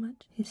how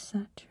much is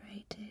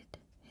saturated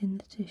in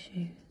the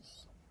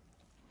tissues.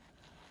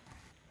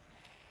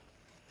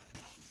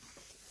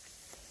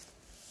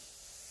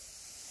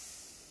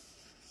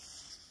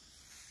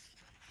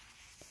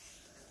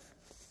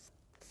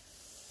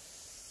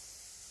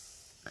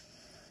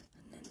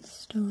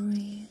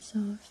 Stories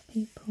of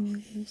people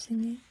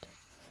using it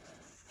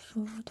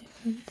for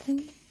different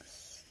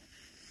things.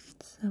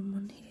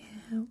 Someone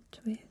here helped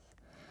with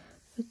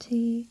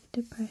fatigue,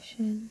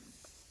 depression,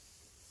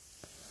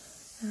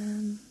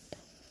 and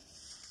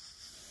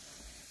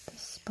the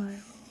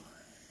spiral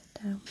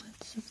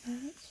downwards of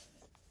that,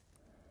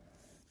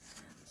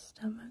 and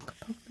stomach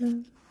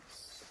problems.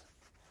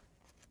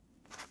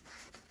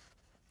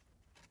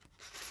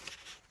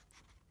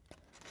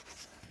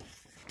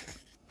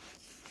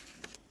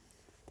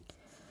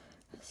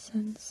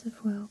 Sense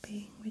of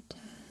well-being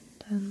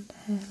returned and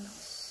hair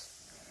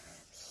loss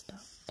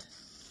stopped.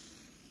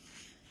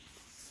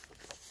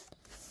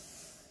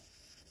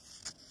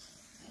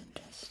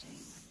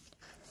 Interesting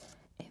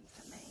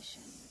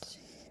information to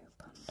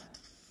ponder.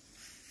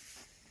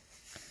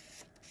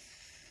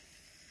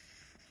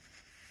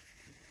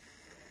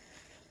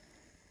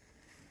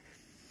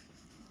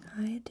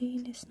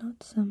 Iodine is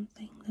not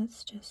something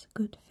that's just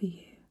good for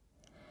you.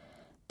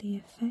 The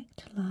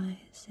effect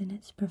lies in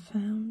its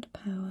profound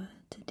power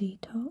to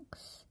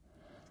detox,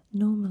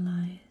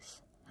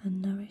 normalize,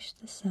 and nourish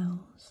the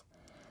cells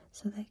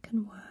so they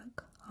can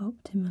work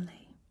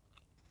optimally.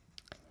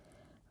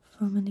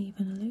 From an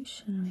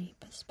evolutionary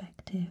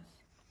perspective,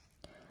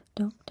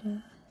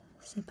 Dr.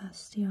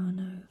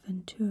 Sebastiano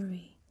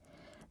Venturi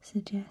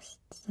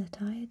suggests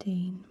that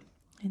iodine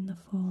in the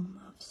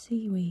form of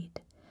seaweed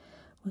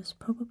was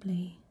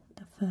probably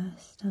the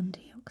first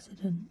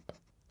antioxidant.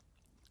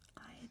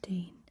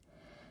 Iodine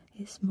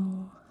is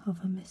more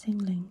of a missing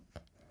link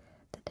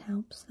that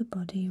helps the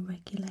body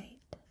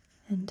regulate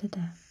and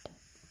adapt.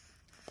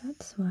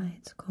 That's why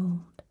it's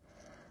called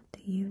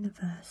the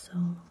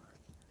universal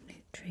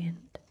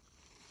nutrient.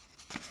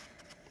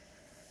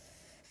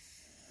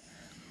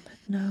 But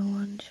no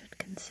one should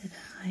consider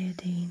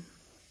iodine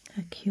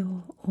a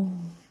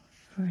cure-all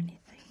for anything.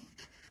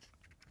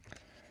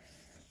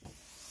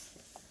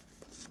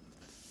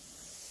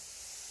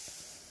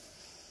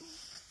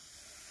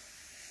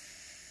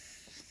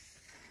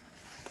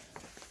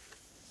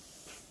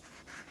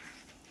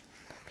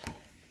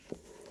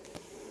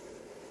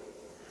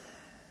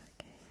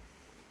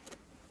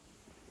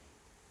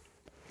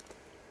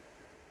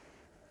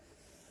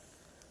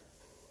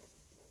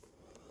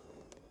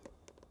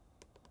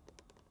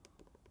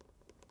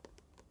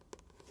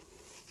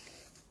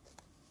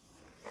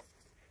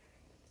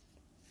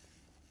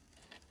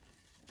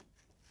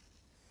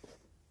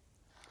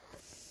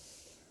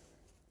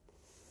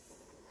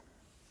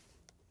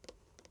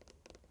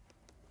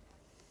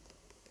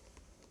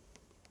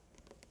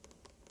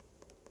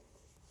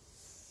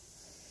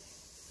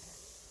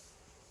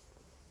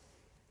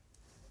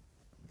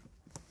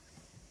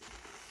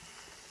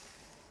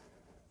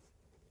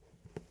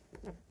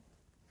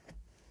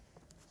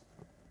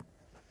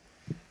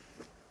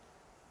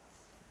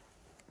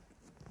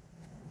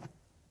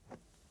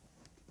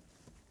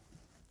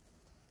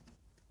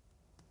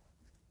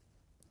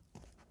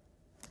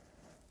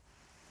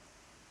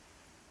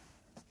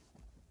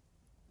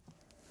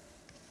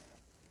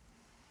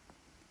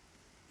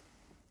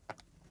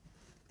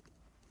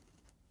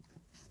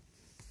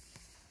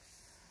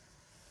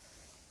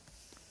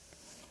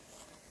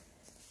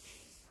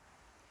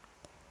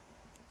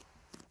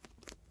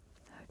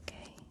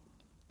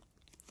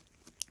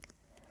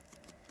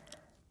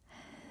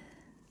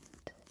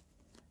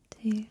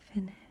 to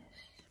finish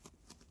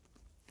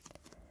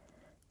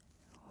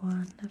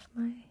one of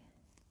my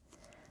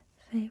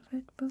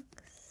favourite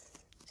books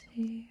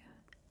to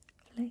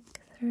flick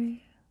through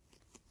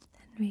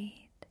and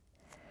read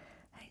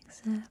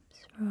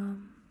excerpts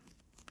from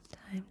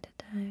time to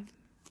time.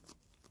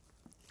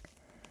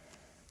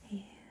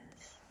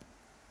 Is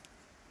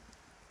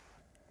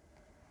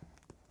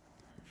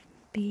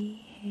Be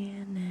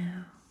Here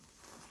Now.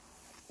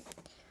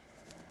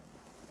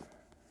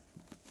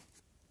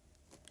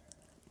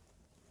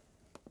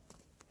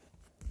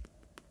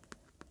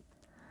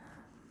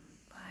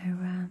 By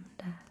Aron.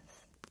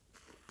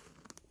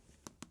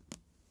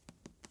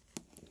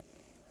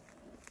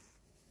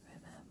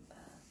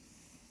 Remember,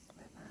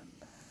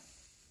 remember,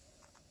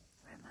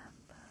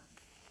 remember,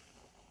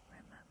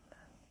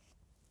 remember.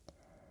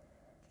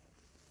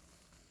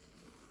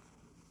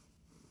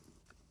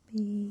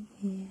 Be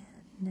here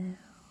now.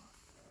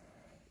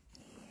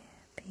 Here,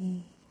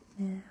 be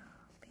now.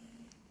 Be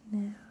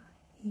now.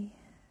 Here,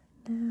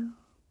 now.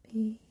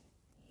 Be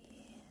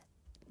here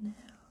now.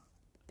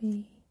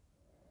 Be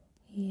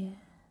here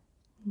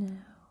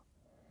now.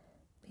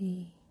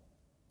 Be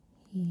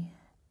here.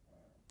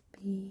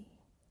 Be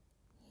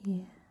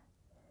here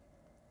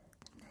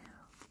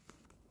now.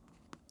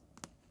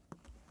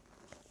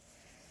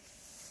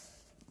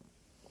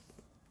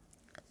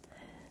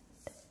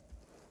 And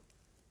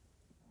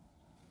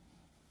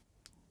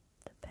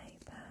the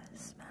paper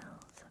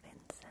smells of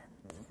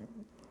incense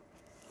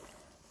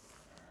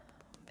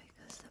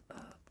because the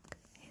book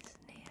is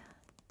near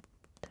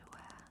to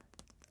where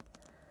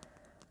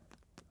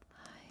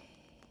I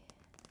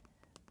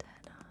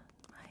turn on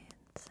my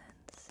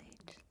incense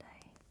each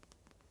day.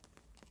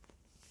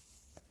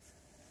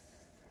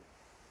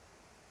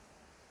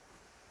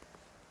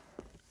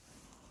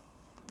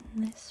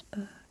 This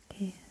book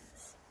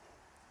is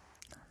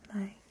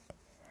like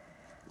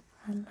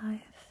a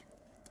life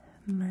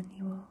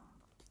manual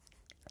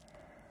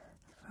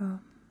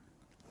from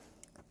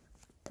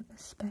the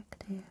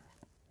perspective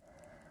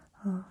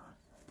of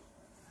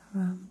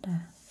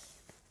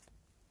Ramdas.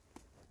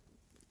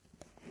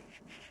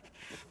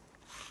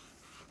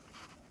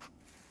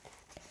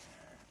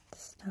 It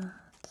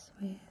starts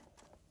with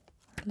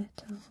a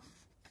little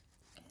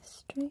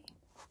history,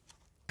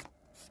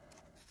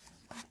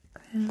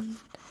 background,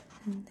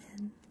 and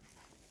then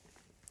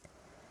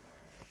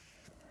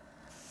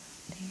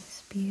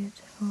these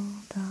beautiful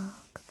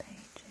dark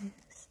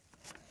pages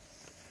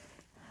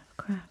of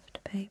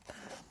craft paper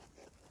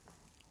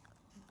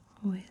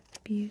with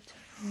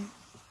beautiful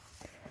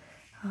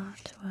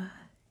artwork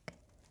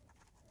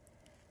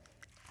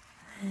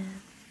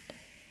and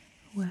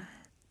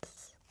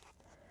words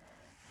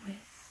which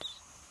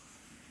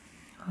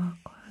are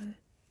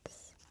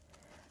quotes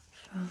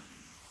from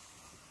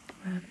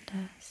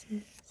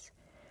Ramdas's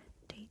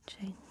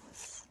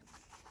teachings.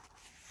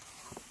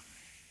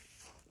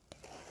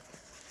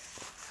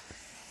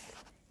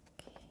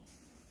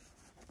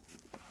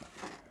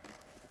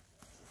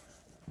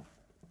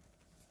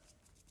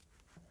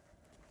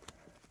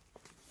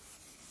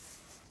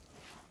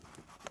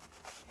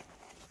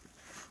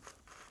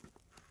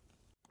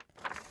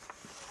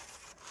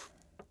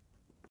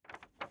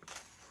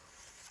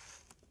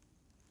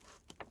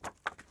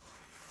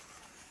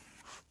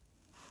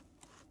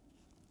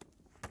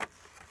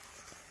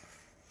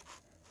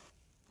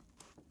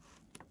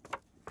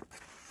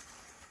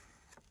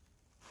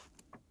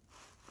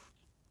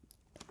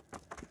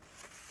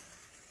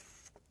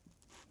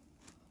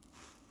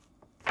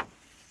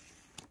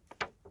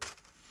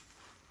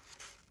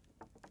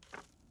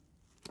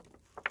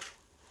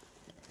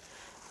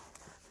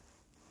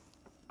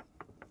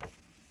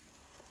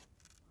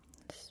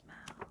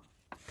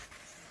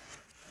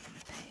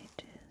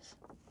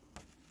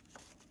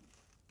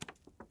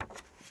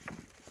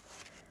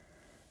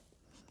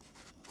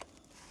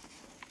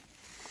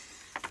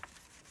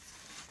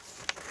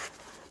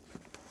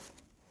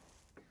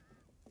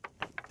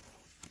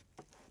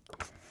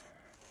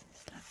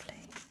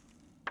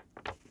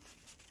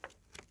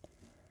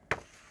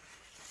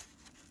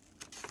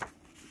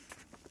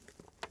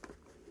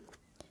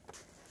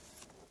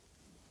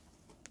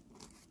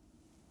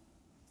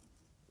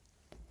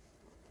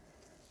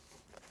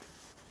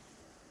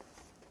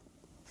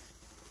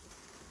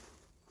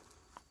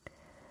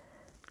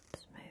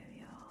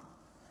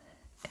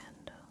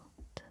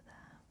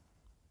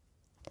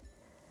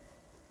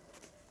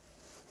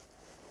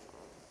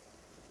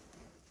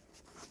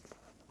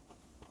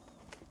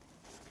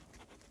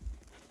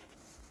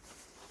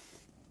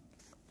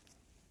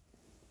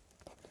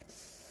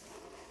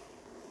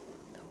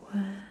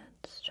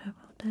 Words travel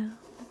down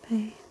the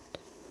page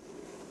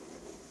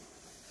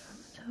from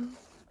top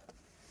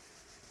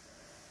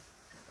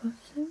to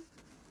bottom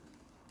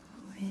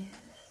with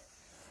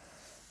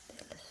the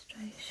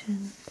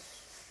illustrations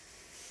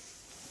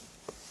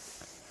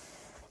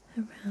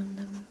around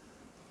them.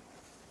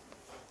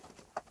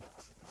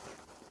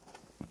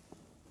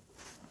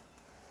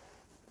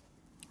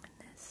 And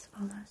this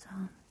follows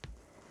on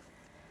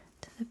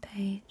to the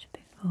page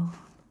before.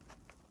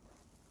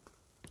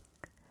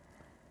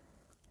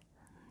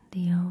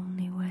 the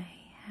only way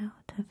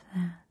out of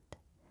that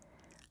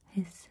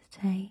is to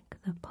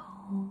take the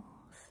poles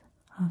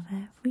of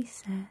every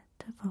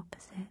set of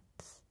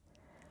opposites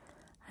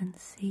and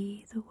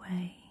see the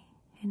way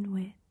in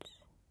which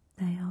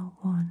they are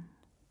one.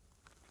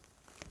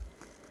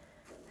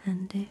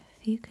 And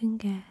if you can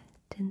get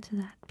into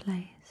that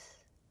place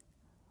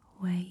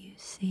where you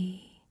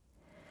see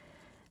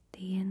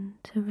the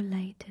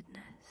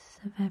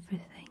interrelatedness of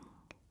everything,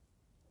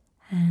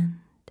 and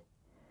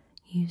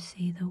you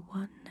see the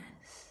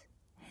oneness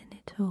in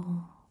it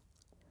all,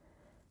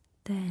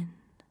 then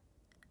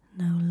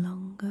no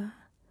longer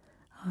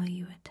are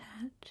you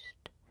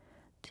attached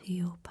to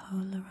your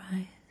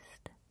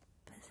polarized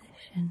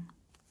position.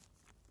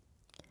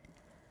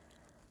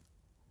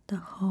 The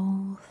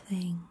whole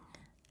thing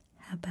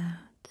about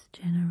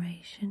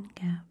generation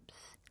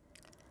gaps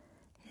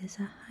is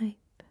a hype.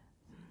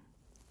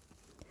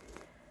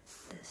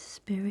 The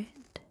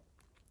spirit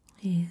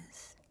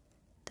is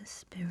the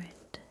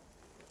spirit.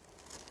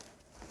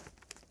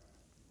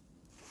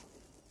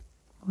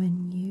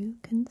 When you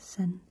can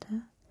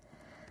center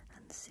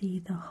and see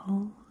the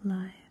whole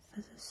life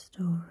as a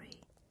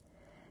story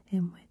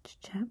in which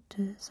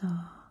chapters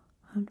are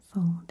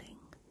unfolding,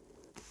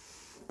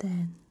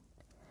 then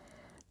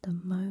the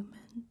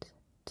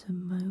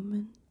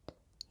moment-to-moment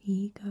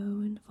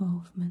ego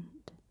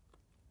involvement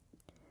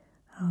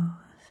of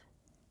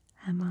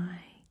am I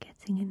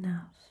getting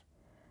enough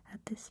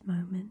at this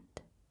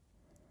moment,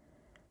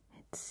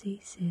 it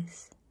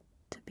ceases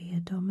to be a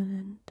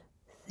dominant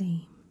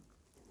theme,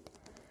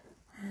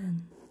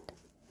 and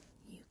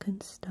you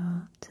can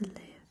start to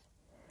live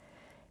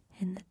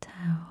in the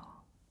Tao,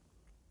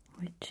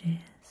 which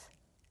is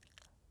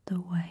the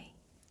way.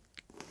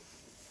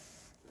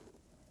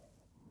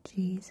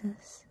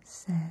 Jesus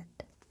said,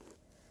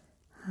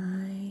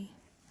 I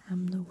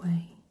am the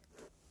way.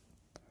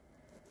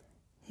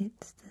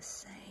 It's the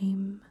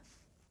same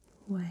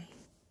way.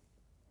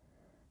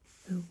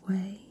 The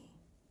way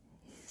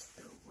is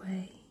the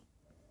way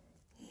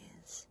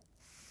is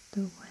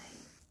the way.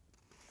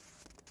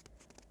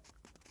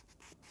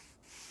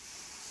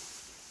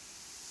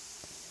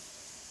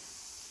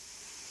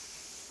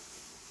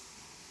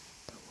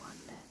 The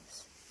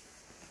oneness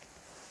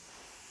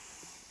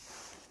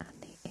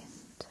and the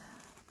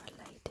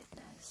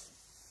interrelatedness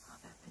of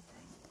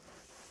everything.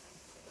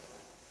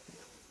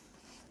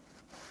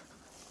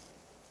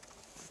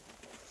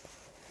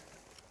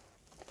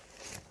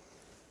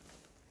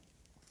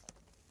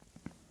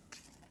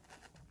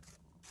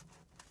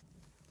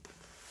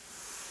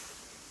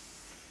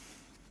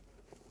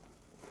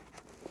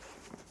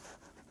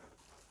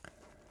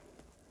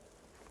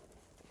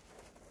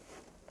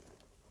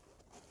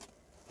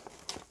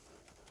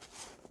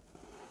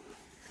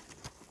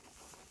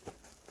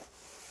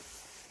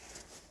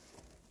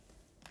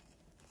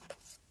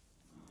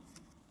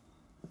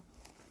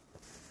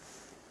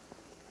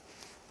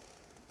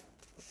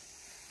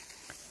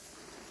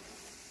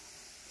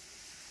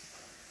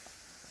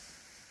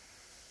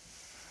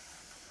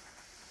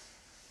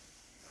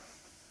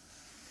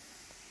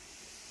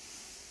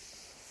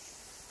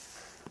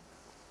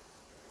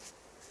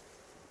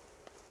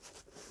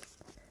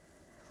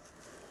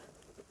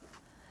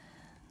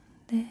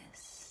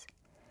 This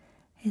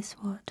is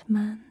what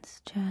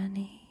man's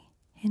journey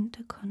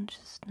into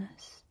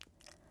consciousness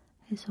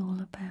is all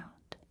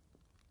about.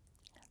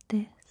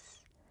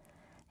 This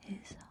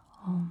is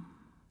home.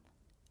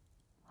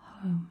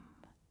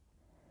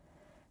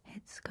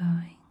 It's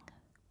going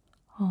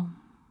home.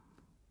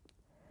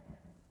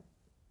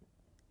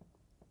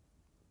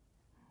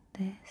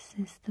 This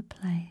is the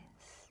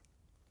place,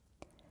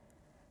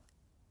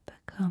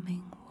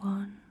 becoming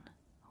one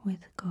with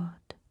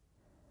God,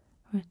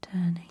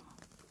 returning.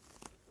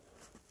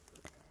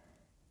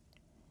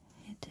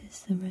 It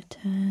is the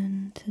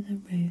return to the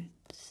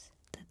roots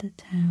that the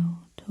Tao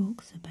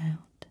talks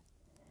about.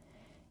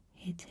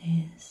 It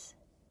is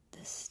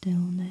the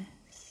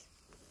stillness,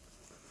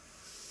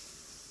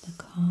 the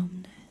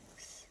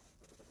calmness,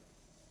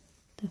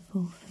 the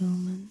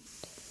fulfillment.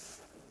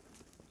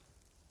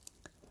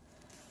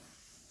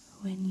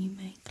 When you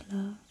make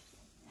love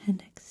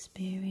and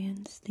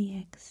experience the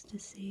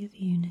ecstasy of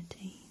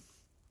unity,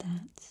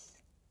 that's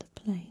the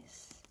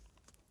place.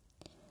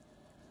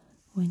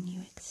 When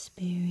you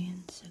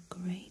experience a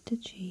great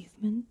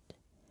achievement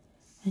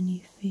and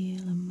you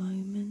feel a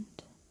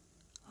moment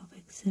of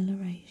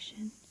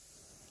exhilaration,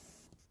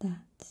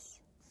 that's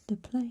the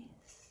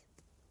place.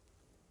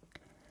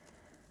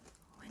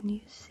 When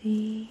you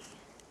see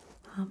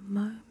a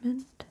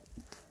moment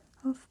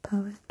of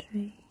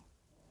poetry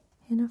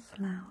in a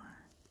flower,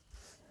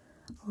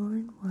 or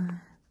in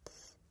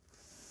words,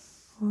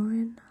 or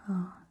in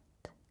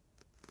art,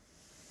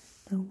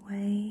 the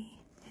way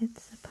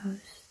it's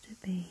supposed to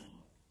be,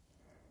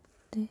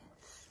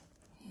 this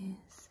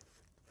is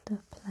the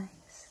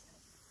place,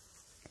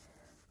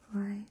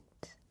 right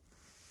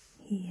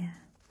here.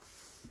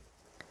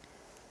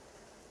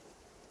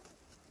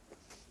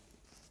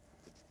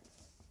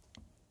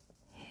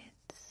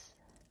 It's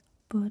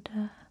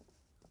Buddha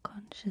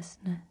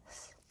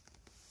consciousness.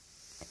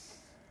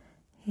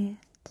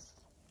 It's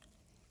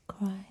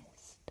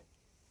Christ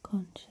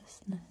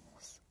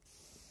consciousness.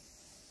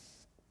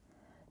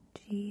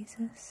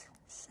 Jesus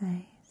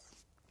says,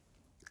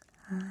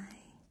 I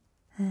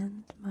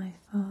and my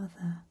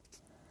Father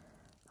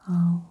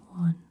are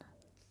one.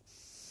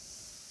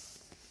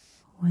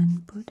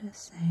 When Buddha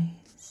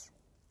says,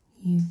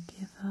 you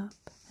give up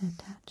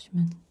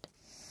attachment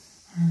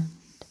and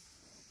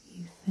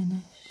you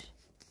finish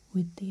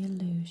with the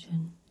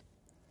illusion,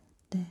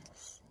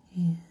 this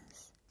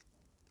is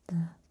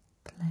the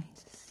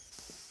place.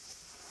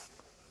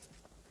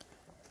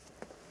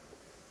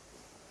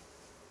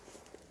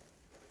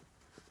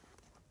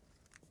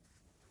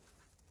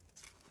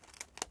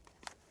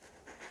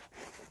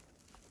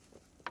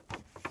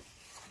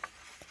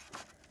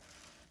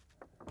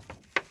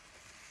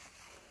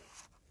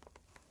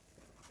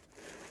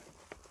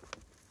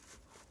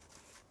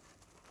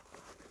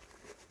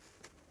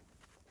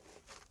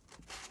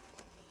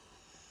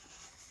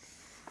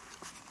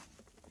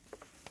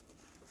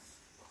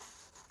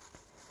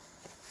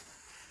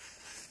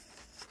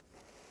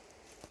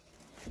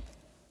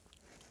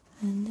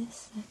 And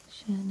this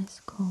section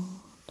is called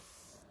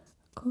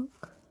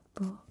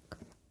Cookbook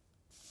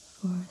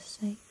for a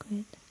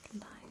Sacred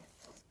Life.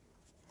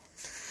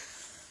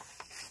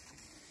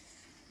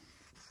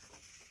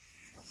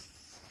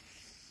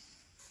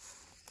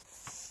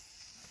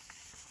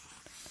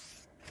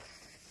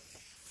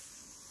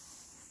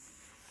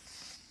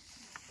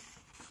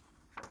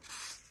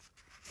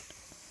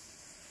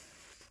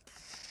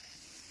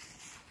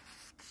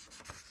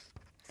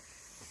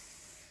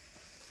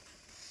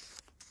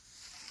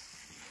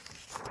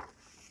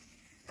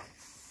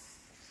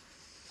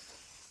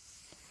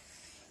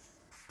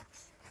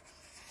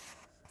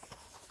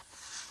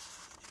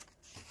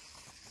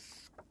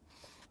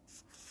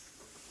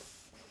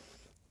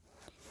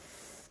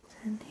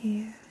 And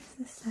here is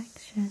the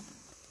section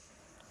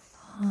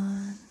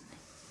on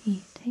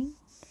eating.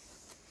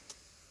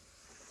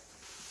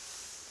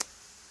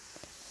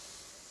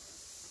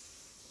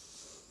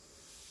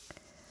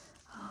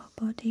 Our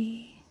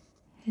body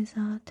is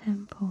our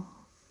temple,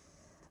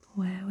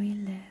 where we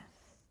live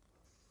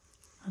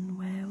and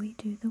where we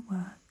do the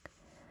work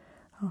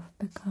of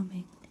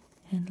becoming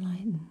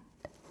enlightened.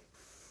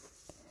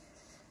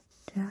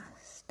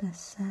 Just as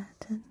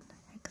certain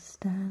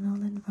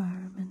external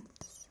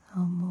environments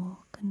are more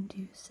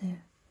conducive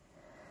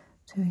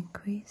to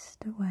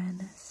increased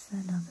awareness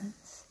than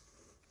others,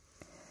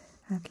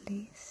 at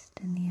least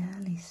in the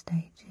early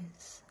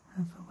stages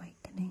of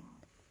awakening,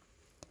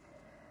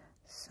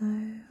 so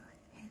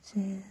it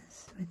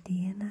is with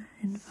the inner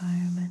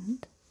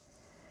environment,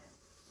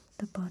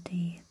 the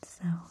body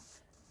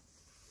itself.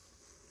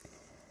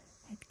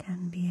 It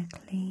can be a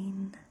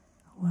clean,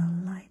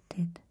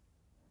 well-lighted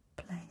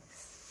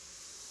place.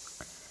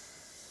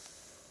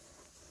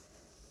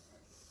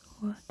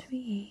 What we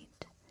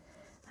eat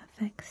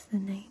affects the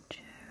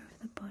nature of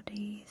the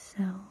body's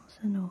cells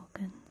and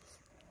organs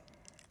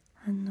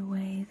and the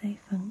way they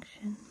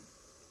function.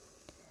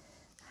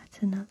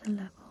 At another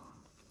level,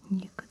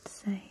 you could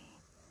say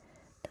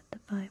that the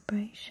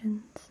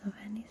vibrations of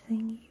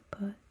anything you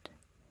put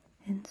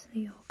into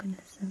the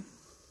organism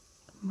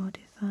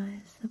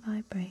modifies the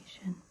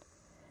vibration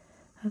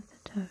of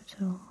the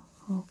total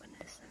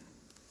organism.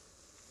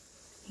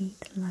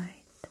 Eat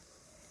light,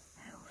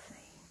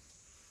 healthy.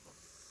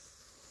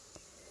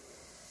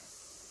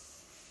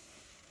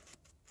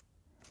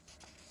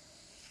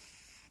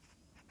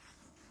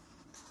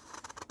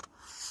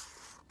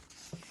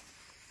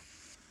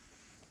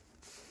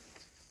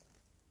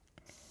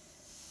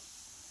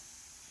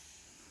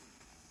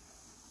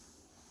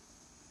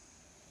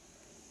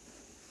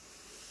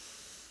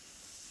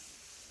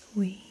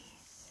 We,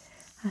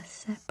 as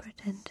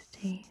separate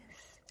entities,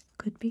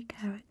 could be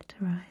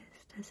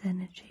characterized as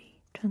energy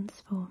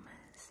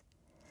transformers.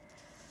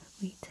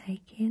 We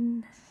take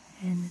in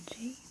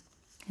energy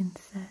in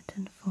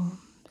certain forms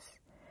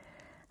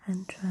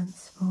and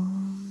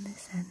transform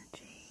this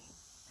energy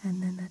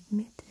and then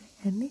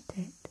emit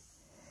it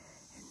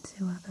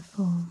into other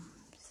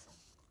forms.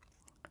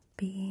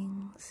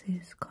 Beings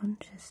whose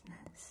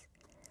consciousness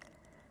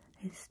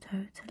is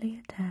totally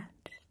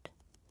attached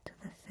to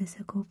the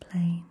physical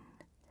plane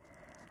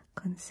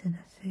consider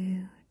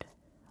food,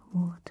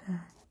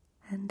 water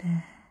and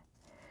air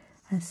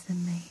as the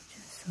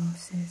major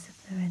sources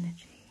of their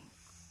energy.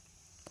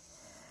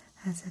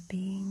 As a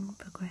being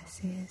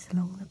progresses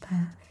along the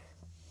path,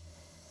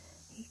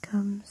 he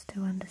comes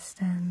to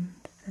understand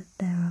that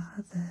there are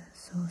other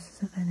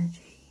sources of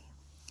energy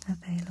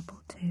available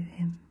to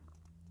him.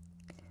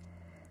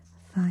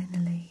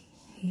 Finally,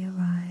 he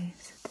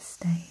arrives at the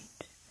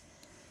stage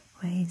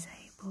where he is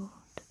able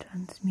to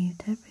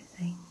transmute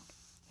everything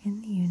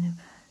in the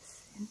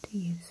universe into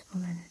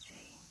useful energy.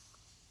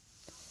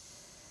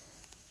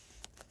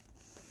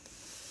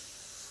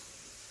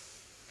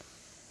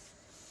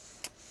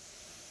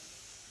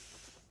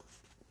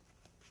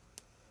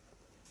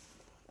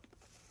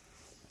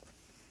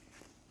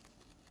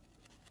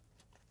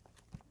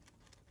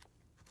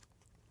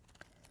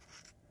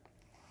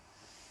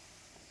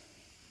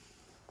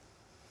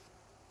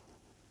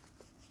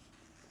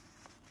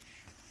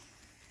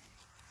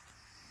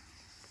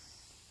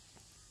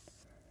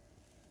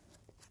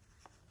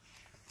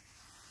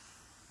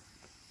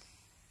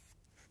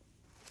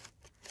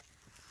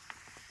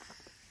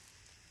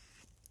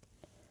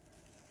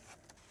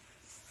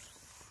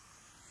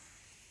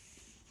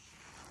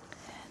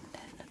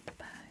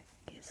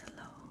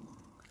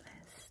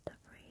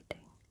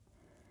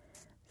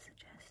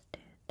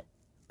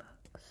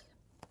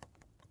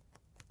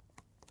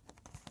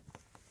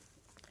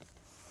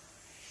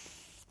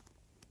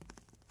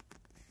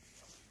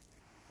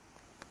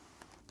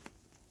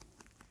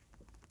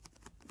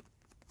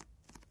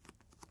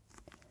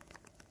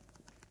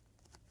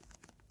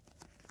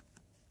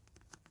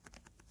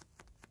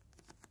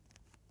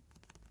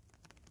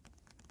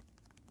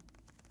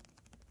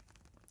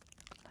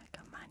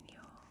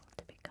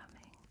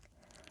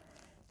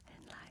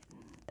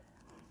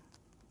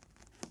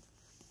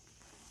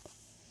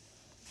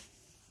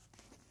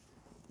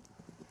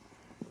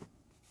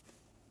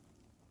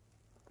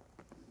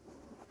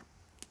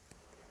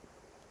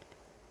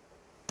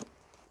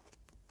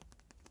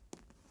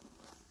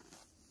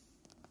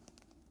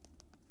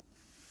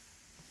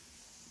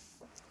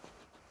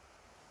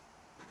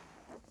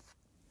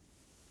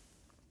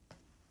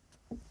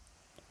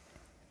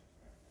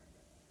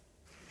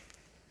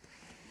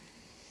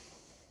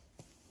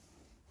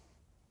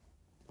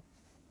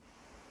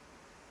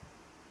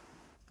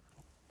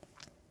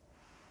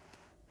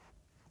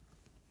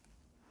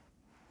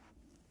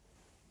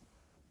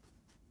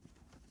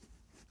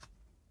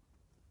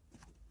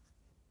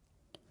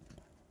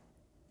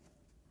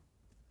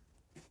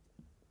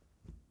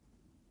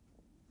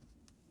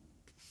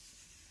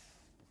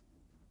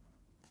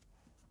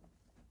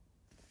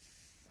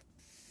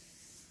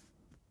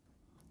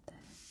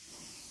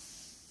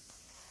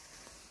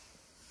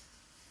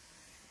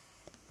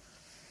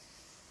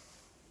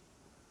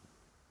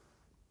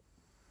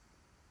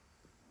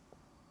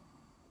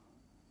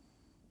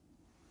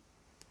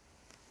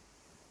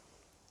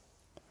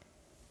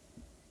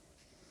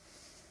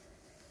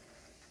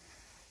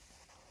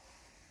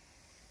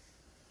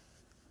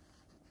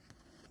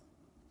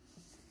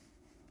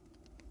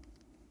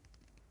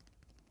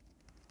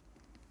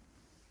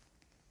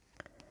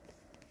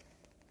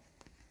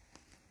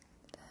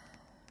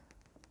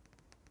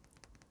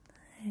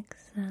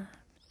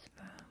 excerpts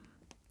from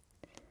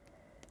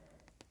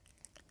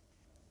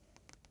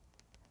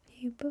a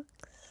few books.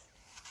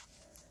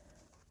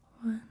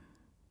 1,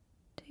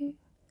 2,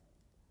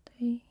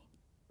 3,